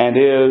and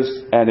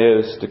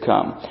is to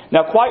come.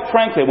 Now, quite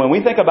frankly, when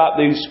we think about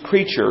these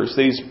creatures,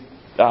 these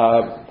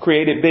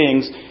created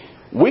beings,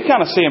 we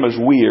kind of see them as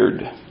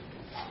weird.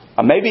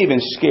 Maybe even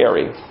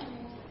scary.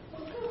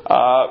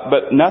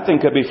 But nothing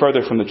could be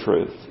further from the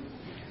truth.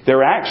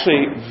 They're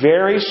actually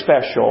very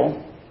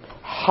special,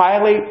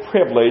 highly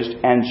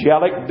privileged,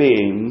 angelic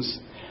beings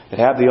that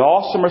have the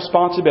awesome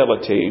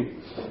responsibility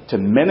to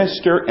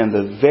minister in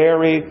the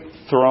very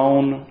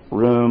throne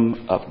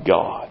room of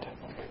God.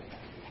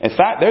 In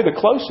fact, they're the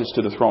closest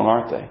to the throne,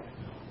 aren't they?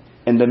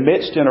 In the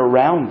midst and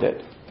around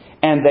it.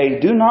 And they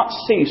do not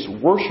cease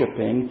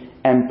worshiping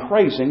and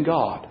praising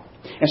God.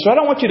 And so I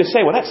don't want you to say,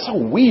 well, that's so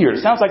weird.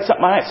 It sounds like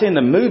something I might see in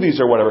the movies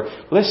or whatever.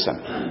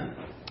 Listen,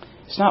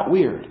 it's not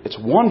weird. It's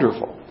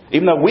wonderful.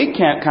 Even though we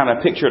can't kind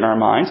of picture it in our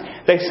minds,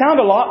 they sound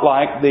a lot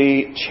like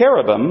the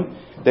cherubim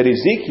that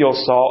Ezekiel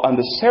saw and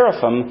the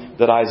seraphim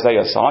that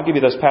Isaiah saw. I'll give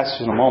you those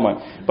passages in a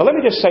moment. But let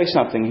me just say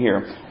something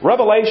here.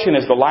 Revelation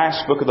is the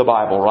last book of the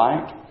Bible,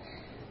 right?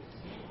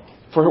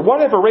 For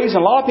whatever reason,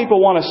 a lot of people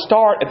want to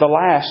start at the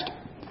last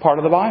part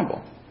of the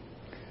Bible.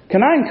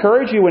 Can I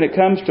encourage you when it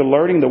comes to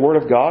learning the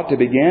Word of God to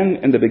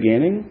begin in the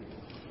beginning?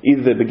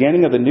 Either the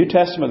beginning of the New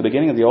Testament or the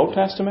beginning of the Old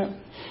Testament?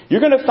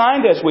 You're going to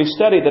find as we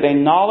study that a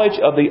knowledge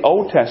of the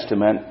Old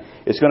Testament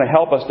is going to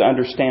help us to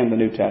understand the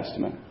New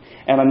Testament.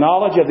 And a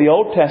knowledge of the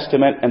Old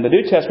Testament and the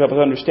New Testament help us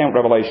understand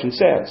what Revelation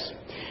says.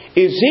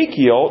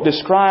 Ezekiel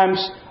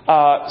describes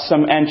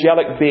some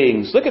angelic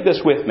beings. Look at this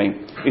with me.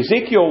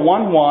 Ezekiel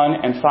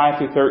 1:1 and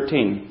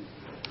 5-13.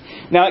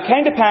 Now it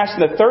came to pass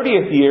in the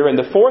 30th year, in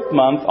the 4th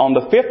month, on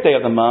the 5th day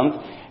of the month,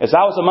 as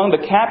I was among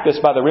the captives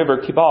by the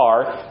river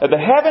Kibar, that the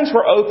heavens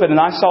were open and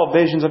I saw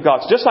visions of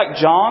God. So just like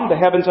John, the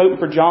heavens opened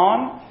for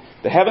John,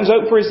 the heavens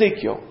opened for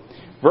Ezekiel.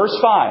 Verse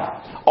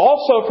 5.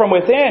 Also from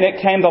within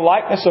it came the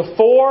likeness of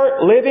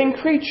 4 living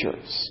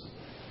creatures.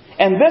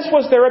 And this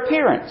was their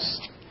appearance.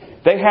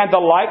 They had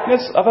the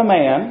likeness of a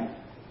man.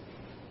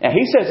 And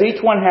he says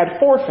each one had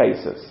 4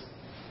 faces.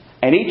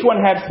 And each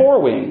one had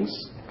 4 wings.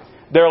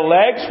 Their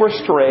legs were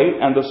straight,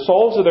 and the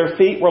soles of their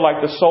feet were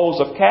like the soles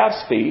of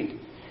calves' feet.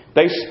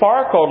 They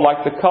sparkled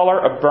like the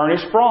color of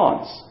burnished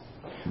bronze.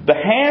 The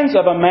hands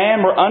of a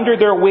man were under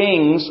their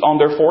wings on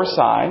their 4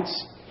 sides,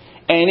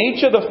 and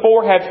each of the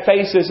 4 had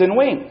faces and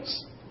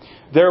wings.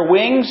 Their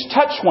wings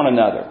touched one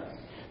another.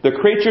 The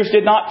creatures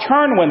did not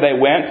turn when they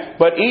went,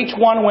 but each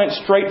one went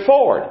straight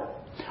forward.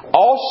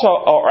 Also,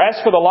 or as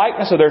for the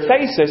likeness of their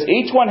faces,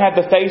 each one had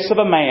the face of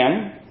a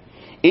man.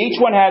 Each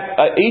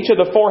of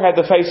the 4 had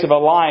the face of a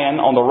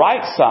lion on the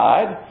right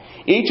side.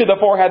 Each of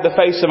the 4 had the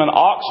face of an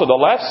ox on the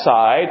left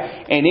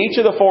side. And each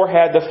of the 4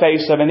 had the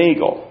face of an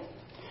eagle.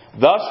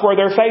 Thus were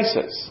their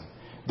faces.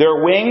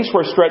 Their wings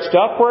were stretched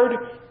upward.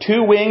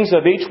 2 wings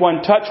of each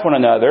one touched one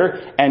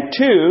another. And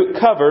 2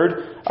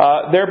 covered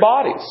their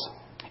bodies.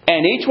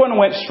 And each one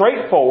went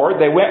straight forward.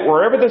 They went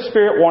wherever the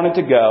Spirit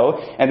wanted to go.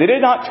 And they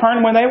did not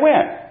turn when they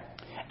went.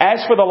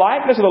 As for the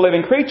likeness of the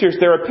living creatures,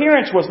 their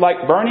appearance was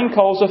like burning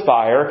coals of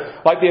fire,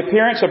 like the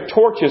appearance of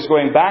torches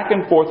going back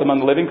and forth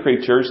among the living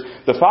creatures.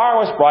 The fire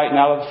was bright, and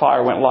out of the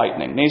fire went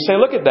lightning. And you say,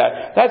 look at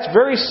that. That's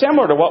very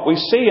similar to what we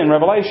see in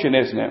Revelation,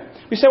 isn't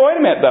it? We say, wait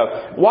a minute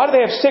though. Why do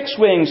they have 6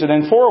 wings and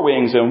then 4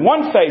 wings and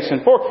 1 face and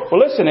 4?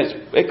 Well listen,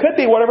 it could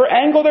be whatever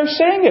angle they're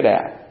seeing it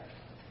at.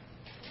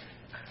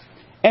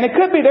 And it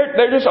could be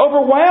they're just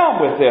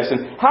overwhelmed with this.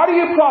 And how do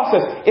you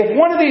process? If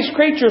one of these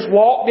creatures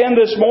walked in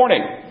this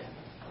morning,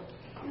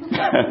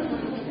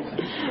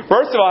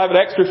 first of all, I have an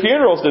extra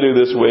funerals to do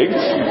this week.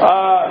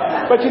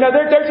 But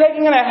they're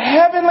taking in a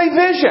heavenly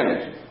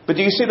vision. But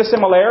do you see the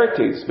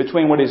similarities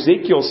between what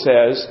Ezekiel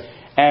says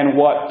and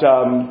what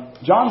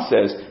John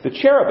says, the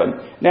cherubim.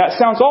 Now, it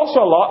sounds also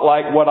a lot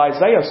like what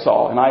Isaiah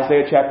saw in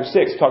Isaiah chapter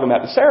 6, talking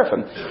about the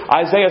seraphim.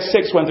 Isaiah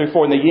 6, 1 through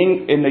 4,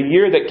 in the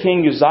year that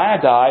King Uzziah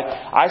died,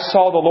 I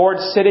saw the Lord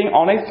sitting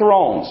on a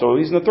throne. So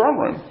he's in the throne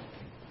room.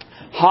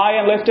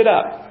 High and lifted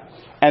up,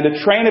 and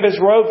the train of his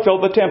robe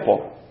filled the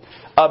temple.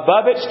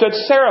 Above it stood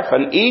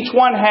seraphim. Each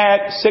one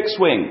had 6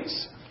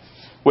 wings.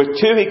 With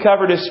 2 he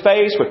covered his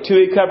face, with 2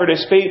 he covered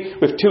his feet,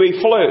 with 2 he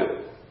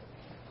flew.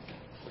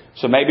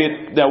 So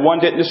maybe the one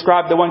didn't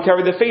describe the one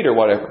covered the feet or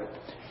whatever.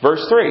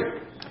 Verse 3.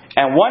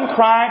 And one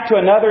cried to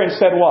another and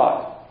said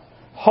what?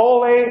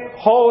 Holy,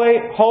 holy,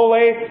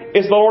 holy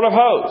is the Lord of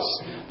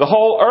hosts. The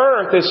whole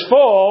earth is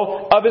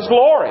full of His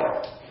glory.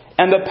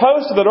 And the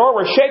posts of the door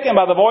were shaken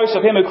by the voice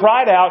of him who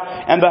cried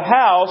out, and the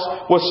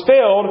house was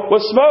filled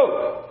with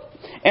smoke.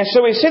 And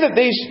so we see that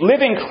these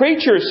living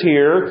creatures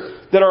here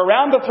that are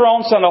around the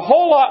throne sound a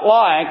whole lot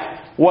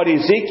like what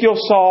Ezekiel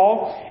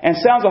saw, and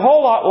sounds a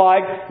whole lot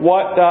like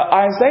what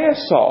Isaiah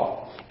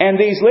saw. And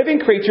these living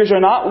creatures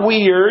are not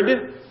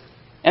weird,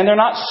 and they're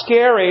not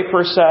scary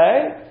per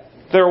se.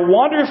 They're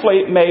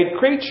wonderfully made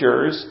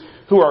creatures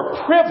who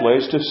are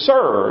privileged to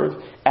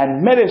serve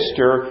and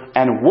minister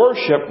and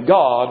worship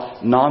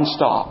God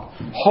nonstop.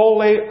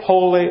 Holy,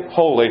 holy,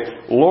 holy,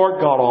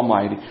 Lord God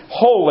Almighty.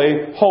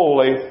 Holy,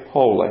 holy,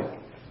 holy.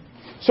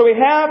 So we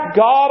have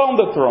God on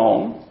the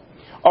throne.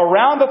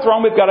 Around the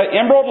throne we've got an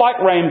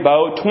emerald-like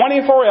rainbow,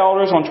 24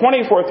 elders on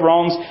 24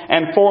 thrones,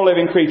 and 4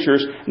 living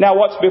creatures. Now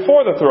what's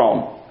before the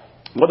throne?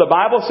 Well, the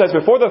Bible says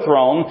before the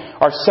throne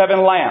are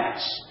 7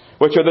 lamps,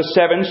 which are the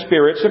 7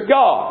 spirits of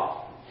God.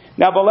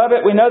 Now,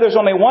 beloved, we know there's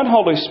only one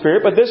Holy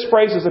Spirit, but this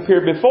phrase has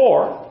appeared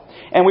before.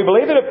 And we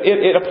believe that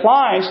it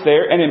applies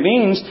there, and it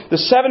means the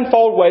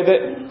 7-fold way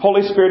that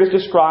Holy Spirit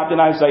is described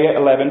in Isaiah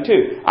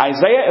 11:2.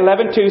 Isaiah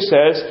 11:2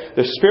 says,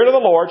 the Spirit of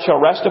the Lord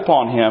shall rest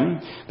upon Him,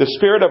 the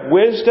Spirit of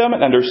wisdom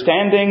and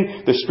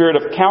understanding, the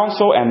Spirit of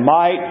counsel and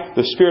might,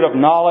 the Spirit of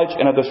knowledge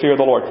and of the fear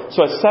of the Lord.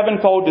 So a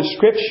 7-fold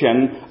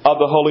description of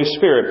the Holy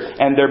Spirit.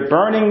 And they're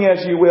burning,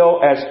 as you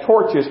will, as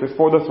torches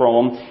before the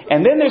throne.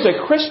 And then there's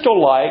a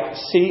crystal-like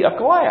sea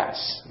of glass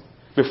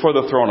before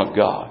the throne of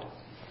God.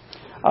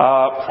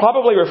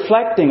 Probably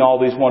reflecting all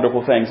these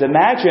wonderful things.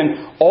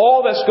 Imagine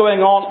all that's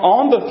going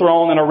on the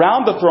throne and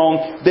around the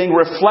throne being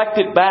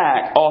reflected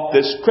back off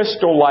this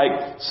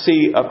crystal-like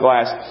sea of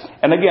glass.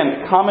 And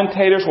again,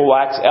 commentators will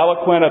wax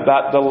eloquent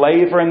about the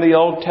laver in the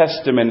Old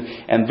Testament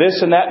and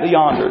this and that and the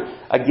yonder.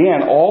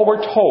 Again, all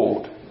we're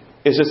told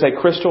is it's a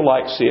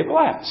crystal-like sea of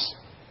glass.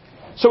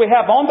 So we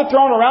have on the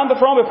throne, around the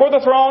throne, before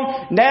the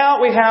throne. Now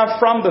we have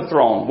from the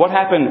throne. What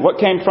happened? What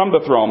came from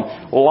the throne?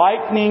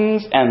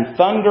 Lightnings and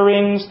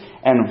thunderings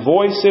and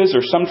voices,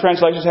 or some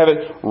translations have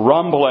it,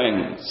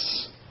 rumblings.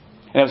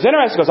 And it was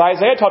interesting because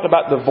Isaiah talked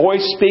about the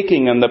voice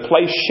speaking and the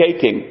place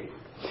shaking.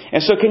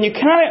 And so can you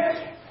kind of,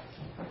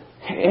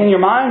 in your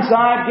mind's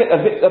eye, get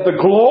a bit of the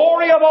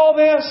glory of all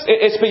this?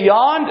 It's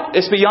beyond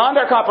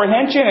our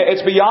comprehension.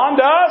 It's beyond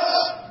us.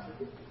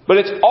 But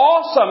it's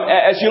awesome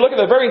as you look at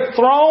the very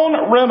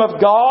throne room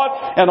of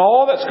God and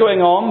all that's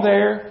going on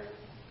there.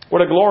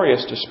 What a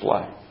glorious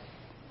display.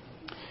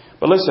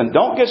 But listen,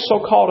 don't get so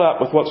caught up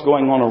with what's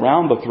going on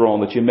around the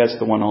throne that you miss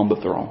the one on the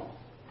throne.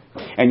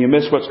 And you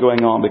miss what's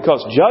going on,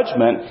 because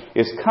judgment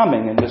is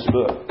coming in this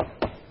book.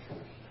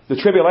 The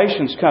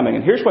tribulation's coming.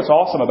 And here's what's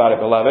awesome about it,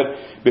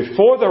 beloved.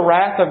 Before the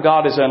wrath of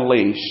God is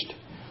unleashed,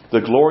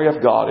 the glory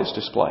of God is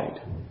displayed.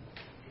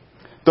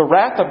 The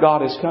wrath of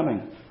God is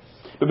coming.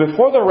 But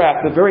before the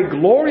wrath, the very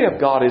glory of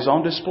God is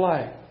on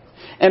display.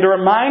 And a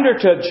reminder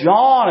to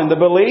John and the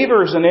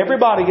believers and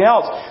everybody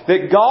else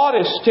that God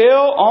is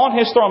still on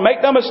His throne. Make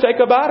no mistake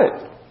about it.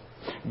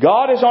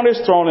 God is on His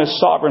throne and is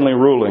sovereignly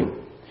ruling.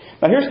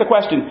 Now here's the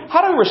question.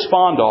 How do we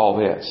respond to all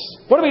this?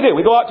 What do?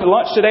 We go out to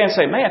lunch today and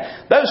say,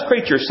 man, those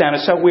preachers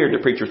sounded so weird,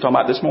 the preachers talking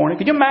about this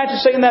morning. Could you imagine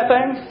seeing that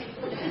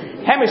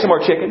thing? Hand me some more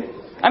chicken.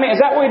 I mean,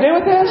 is that what we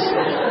do with this?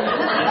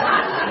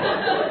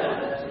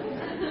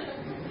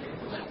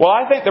 Well,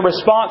 I think the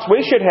response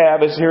we should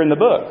have is here in the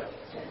book.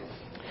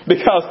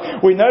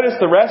 Because we notice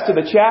the rest of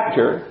the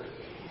chapter.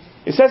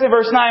 It says in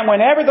verse 9,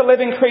 whenever the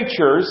living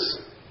creatures,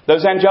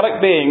 those angelic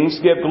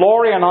beings, give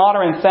glory and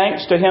honor and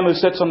thanks to Him who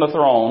sits on the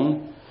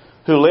throne,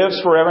 who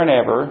lives forever and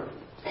ever,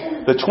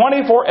 the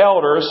 24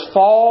 elders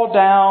fall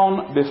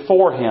down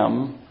before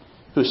Him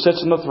who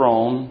sits on the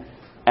throne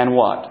and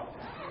what?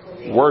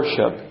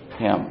 Worship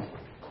Him.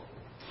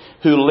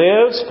 Who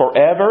lives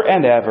forever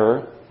and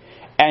ever,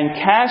 and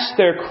cast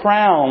their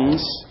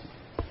crowns.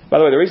 By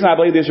the way, the reason I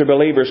believe these are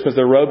believers is because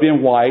they're robed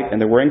in white and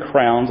they're wearing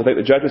crowns. I think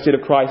the judgment seat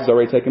of Christ has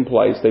already taken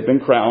place. They've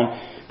been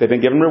crowned. They've been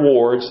given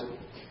rewards.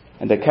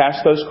 And they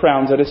cast those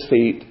crowns at His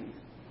feet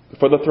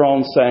before the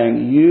throne,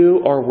 saying,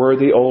 you are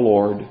worthy, O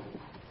Lord,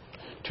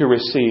 to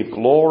receive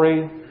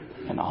glory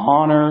and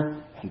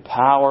honor and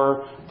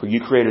power, for You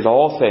created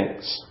all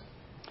things.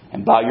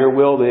 And by Your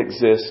will they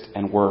exist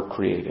and were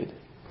created.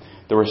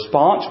 The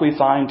response we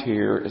find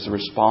here is a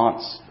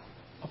response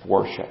of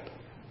worship.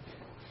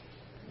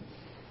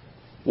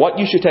 What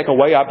you should take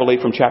away, I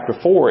believe, from chapter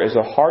 4 is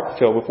a heart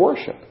filled with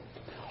worship.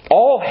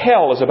 All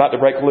hell is about to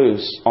break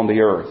loose on the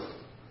earth.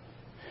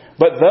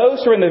 But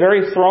those who are in the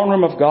very throne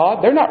room of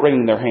God, they're not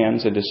wringing their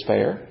hands in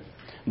despair.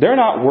 They're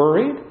not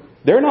worried.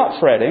 They're not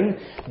fretting.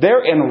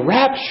 They're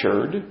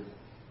enraptured.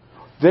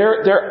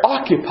 They're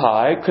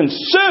occupied,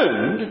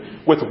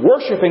 consumed with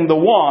worshiping the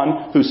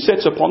one who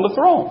sits upon the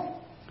throne.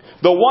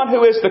 The one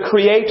who is the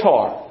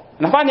Creator.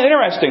 And I find it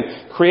interesting.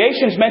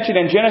 Creation is mentioned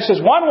in Genesis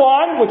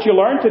 1:1, which you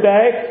learned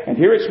today. And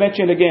here it's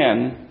mentioned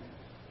again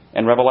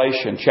in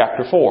Revelation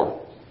chapter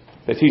 4.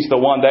 That He's the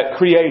one that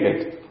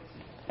created.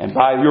 And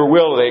by your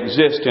will they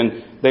exist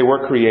and they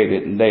were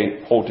created and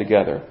they hold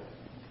together.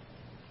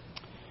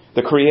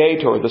 The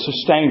Creator, the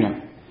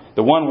Sustainer.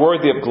 The one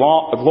worthy of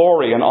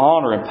glory and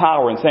honor and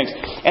power and thanks.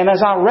 And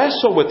as I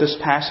wrestle with this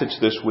passage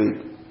this week,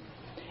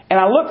 and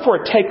I look for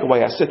a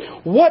takeaway, I said,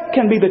 what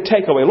can be the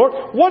takeaway?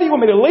 Lord, what do you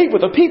want me to leave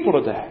with the people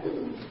today?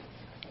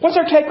 What's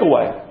our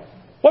takeaway?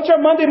 What's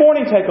our Monday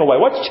morning takeaway?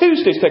 What's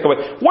Tuesday's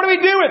takeaway? What do we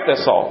do with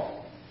this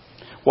all?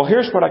 Well,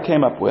 here's what I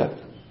came up with.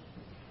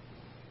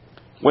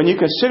 When you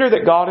consider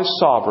that God is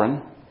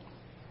sovereign,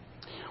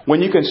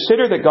 when you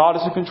consider that God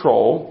is in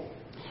control,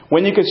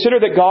 when you consider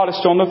that God is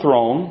still on the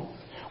throne,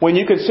 when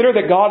you consider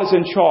that God is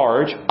in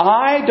charge,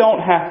 I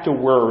don't have to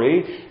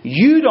worry.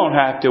 You don't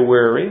have to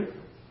worry.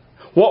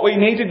 What we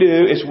need to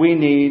do is we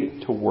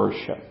need to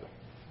worship.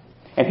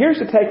 And here's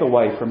the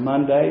takeaway from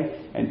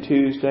Monday and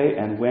Tuesday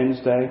and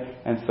Wednesday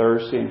and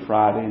Thursday and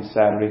Friday and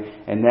Saturday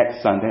and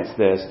next Sunday. It's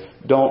this.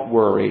 Don't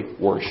worry,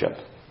 worship.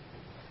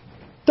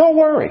 Don't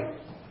worry.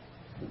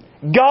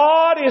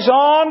 God is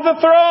on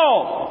the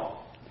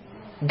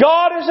throne.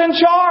 God is in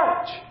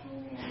charge.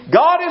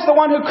 God is the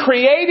one who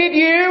created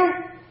you.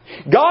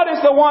 God is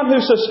the one who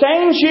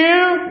sustains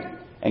you.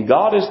 And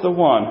God is the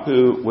one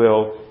who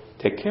will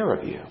take care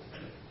of you.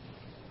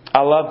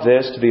 I love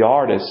this. To the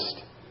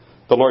artist,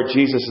 the Lord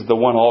Jesus is the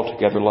one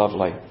altogether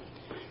lovely.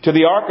 To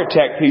the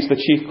architect, He's the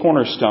chief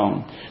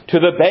cornerstone. To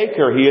the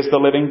baker, He is the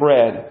living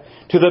bread.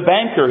 To the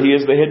banker, He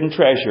is the hidden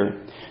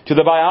treasure. To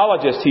the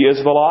biologist, He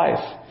is the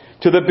life.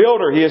 To the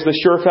builder, He is the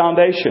sure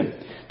foundation.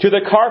 To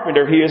the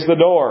carpenter, He is the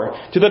door.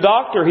 To the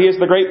doctor, He is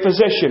the great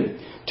physician.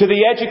 To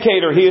the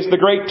educator, He is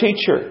the great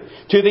teacher.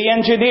 To the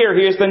engineer,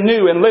 He is the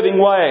new and living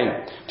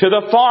way. To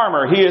the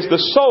farmer, He is the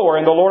sower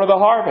and the Lord of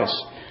the harvest.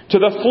 To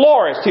the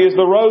florist, He is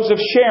the rose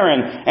of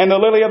Sharon and the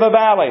lily of the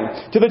valley.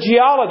 To the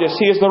geologist,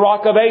 He is the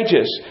rock of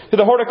ages. To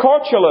the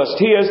horticulturalist,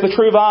 He is the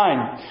true vine.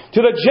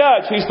 To the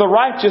judge, He's the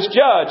righteous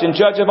judge and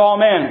judge of all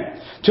men.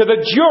 To the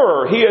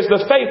juror, He is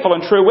the faithful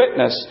and true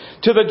witness.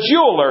 To the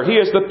jeweler,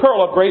 He is the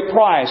pearl of great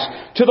price.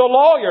 To the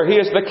lawyer, He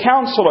is the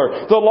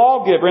counselor, the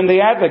lawgiver, and the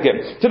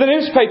advocate. To the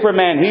newspaper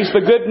man, He's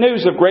the good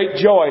news of great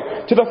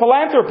joy. To the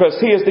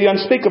philanthropist, He is the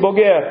unspeakable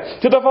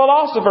gift. To the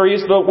philosopher, He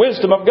is the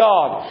wisdom of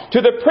God.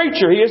 To the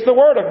preacher, He is the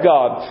word of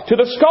God. To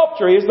the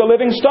sculptor, He is the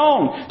living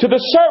stone. To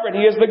the servant,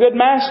 He is the good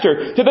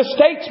master. To the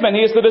statesman,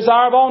 He is the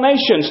desire of all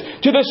nations.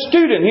 To the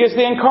student, He is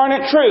the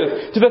incarnate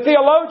truth. To the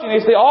theologian, He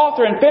is the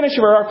author and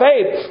finisher of our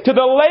faith. To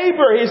the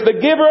laborer, He is the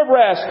giver of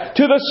rest.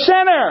 To the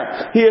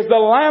sinner, He is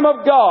the Lamb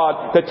of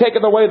God that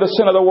taketh away the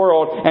sin of the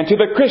world. And to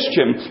the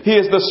Christian, He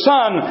is the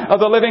Son of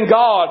the living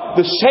God,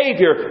 the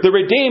Savior, the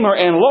Redeemer,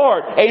 and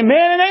Lord.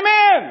 Amen and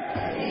amen.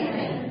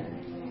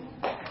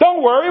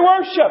 Don't worry,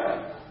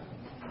 worship.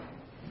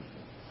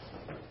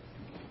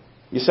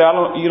 You say,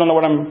 you don't know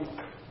what I'm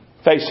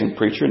facing,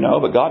 preacher. No,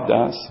 but God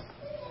does.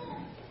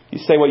 You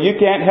say, well, you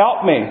can't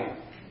help me.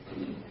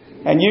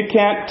 And you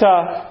can't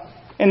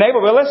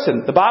enable me.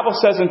 Listen, the Bible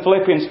says in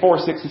Philippians 4,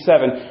 6, and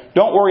 7,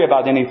 don't worry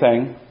about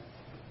anything.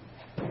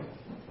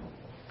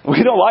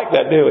 We don't like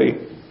that, do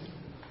we?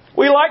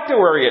 We like to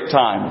worry at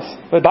times.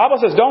 But the Bible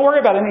says, don't worry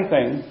about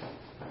anything.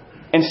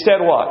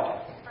 Instead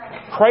what?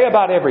 Pray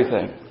about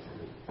everything.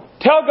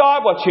 Tell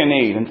God what you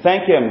need and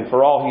thank Him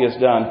for all He has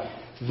done.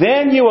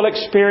 Then you will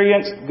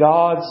experience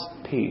God's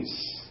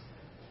peace,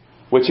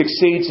 which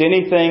exceeds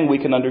anything we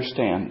can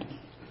understand.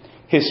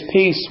 His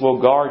peace will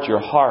guard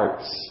your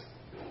hearts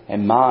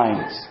and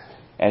minds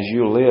as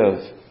you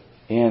live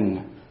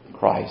in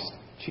Christ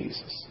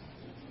Jesus.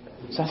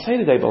 So I say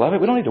today,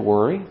 beloved, we don't need to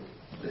worry.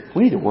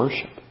 We need to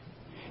worship.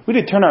 We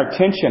need to turn our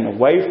attention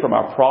away from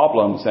our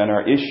problems and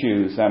our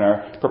issues and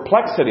our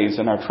perplexities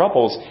and our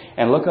troubles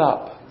and look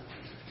up.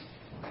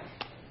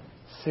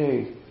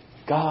 See,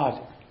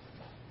 God,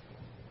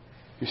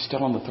 You're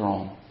still on the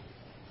throne.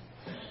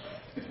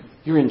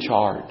 You're in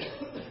charge.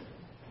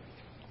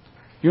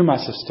 You're my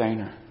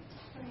sustainer.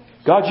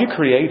 God, You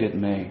created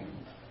me.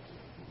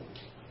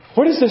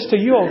 What is this to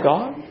You, oh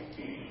God?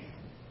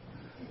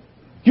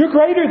 You're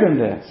greater than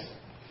this.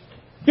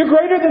 You're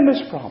greater than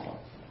this problem.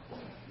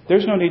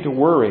 There's no need to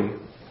worry.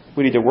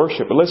 We need to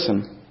worship. But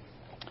listen,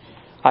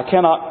 I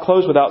cannot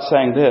close without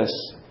saying this.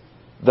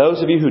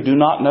 Those of you who do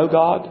not know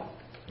God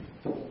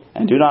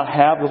and do not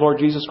have the Lord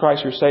Jesus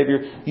Christ, your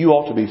Savior, you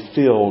ought to be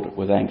filled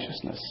with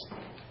anxiousness.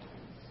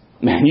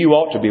 Man, you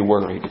ought to be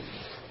worried.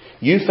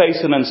 You face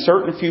an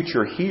uncertain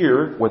future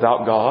here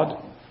without God,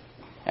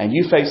 and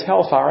you face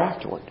hellfire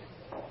afterward.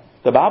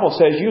 The Bible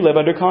says you live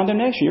under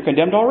condemnation. You're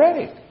condemned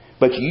already.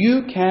 But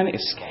you can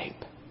escape.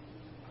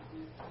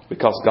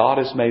 Because God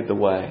has made the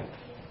way,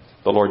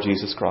 the Lord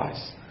Jesus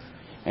Christ.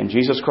 And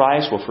Jesus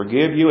Christ will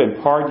forgive you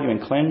and pardon you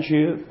and cleanse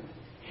you.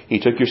 He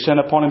took your sin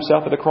upon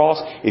Himself at the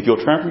cross. If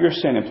you'll turn from your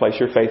sin and place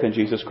your faith in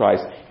Jesus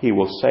Christ, He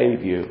will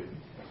save you.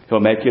 He'll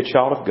make you a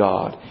child of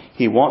God.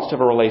 He wants to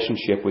have a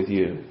relationship with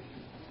you.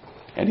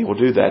 And He will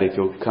do that if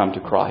you'll come to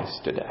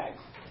Christ today.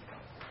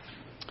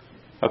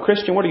 Now,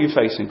 Christian, what are you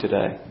facing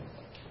today?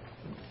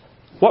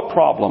 What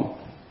problem?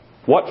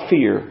 What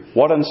fear?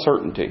 What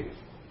uncertainty?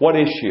 What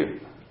issue?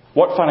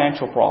 What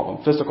financial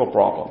problem? Physical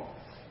problem?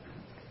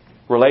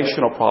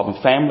 Relational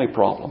problem? Family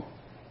problem?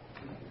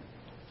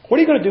 What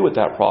are you going to do with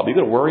that problem? Are you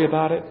going to worry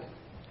about it?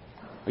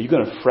 Are you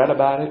going to fret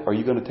about it? Or are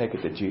you going to take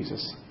it to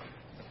Jesus?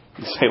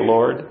 You say,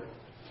 Lord,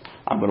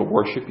 I'm going to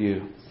worship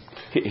you.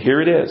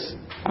 Here it is.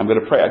 I'm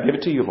going to pray. I give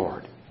it to you,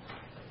 Lord.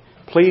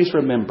 Please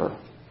remember,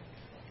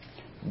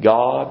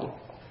 God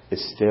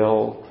is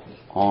still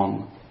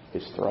on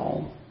His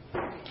throne.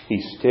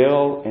 He's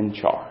still in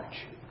charge.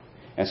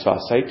 And so I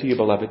say to you,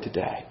 beloved,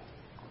 today,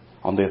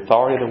 on the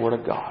authority of the Word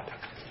of God,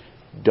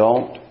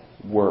 don't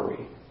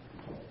worry.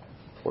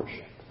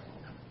 Worship.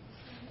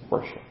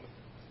 Worship.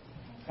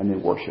 And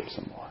then worship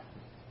some more.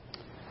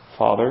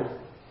 Father,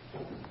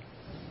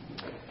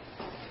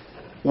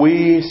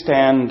 we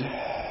stand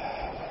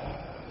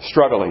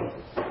struggling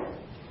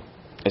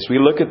as we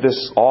look at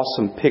this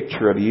awesome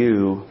picture of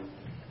you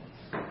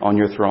on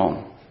your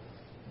throne.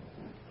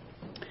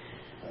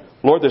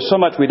 Lord, there's so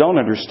much we don't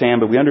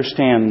understand, but we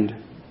understand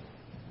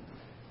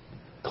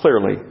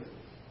clearly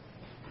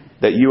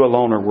that you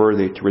alone are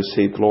worthy to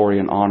receive glory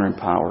and honor and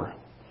power.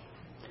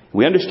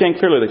 We understand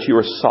clearly that you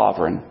are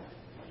sovereign.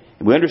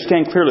 We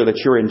understand clearly that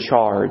you're in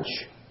charge.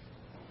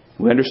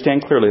 We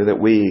understand clearly that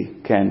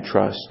we can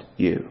trust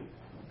you.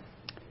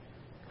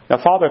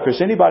 Now, Father, if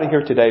there's anybody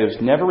here today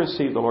who's never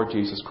received the Lord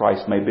Jesus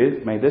Christ,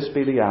 may this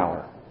be the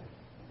hour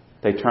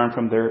they turn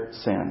from their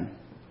sin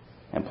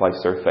and place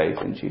their faith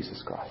in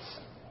Jesus Christ.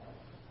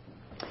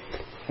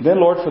 And then,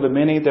 Lord, for the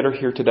many that are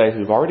here today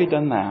who've already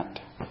done that,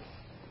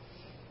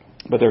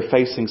 but they're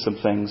facing some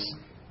things,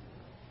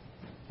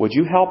 would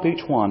you help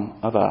each one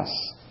of us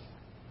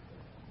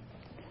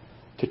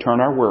to turn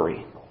our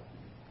worry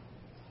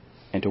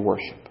into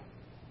worship?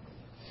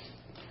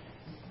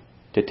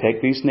 To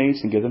take these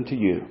needs and give them to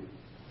you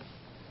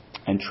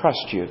and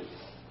trust you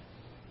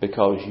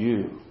because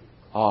you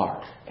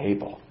are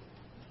able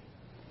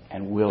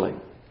and willing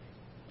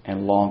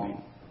and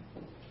longing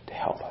to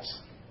help us.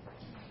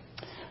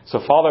 So,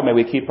 Father, may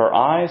we keep our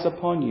eyes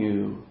upon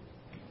you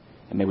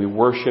and may we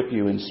worship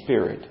you in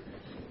spirit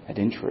and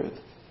in truth.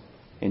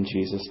 In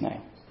Jesus'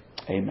 name,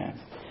 amen.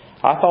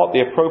 I thought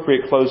the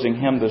appropriate closing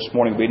hymn this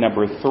morning would be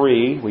number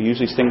 3. We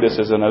usually sing this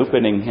as an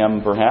opening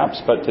hymn, perhaps,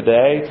 but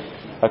today,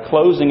 a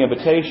closing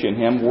invitation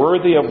hymn,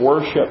 worthy of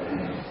worship,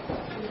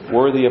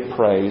 worthy of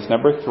praise.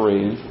 Number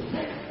 3.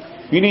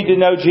 If you need to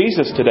know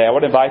Jesus today, I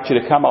would invite you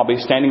to come. I'll be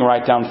standing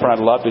right down front.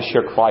 I'd love to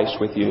share Christ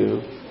with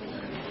you.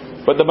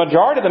 But the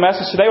majority of the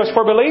message today was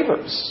for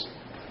believers.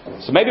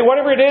 So maybe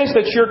whatever it is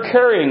that you're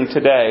carrying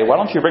today, why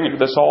don't you bring it to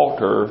this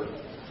altar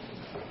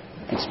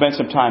and spend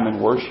some time in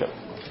worship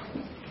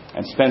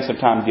and spend some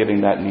time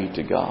giving that need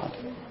to God.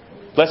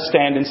 Let's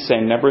stand and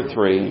sing number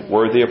 3,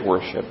 worthy of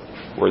worship,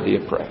 worthy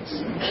of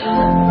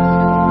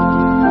praise.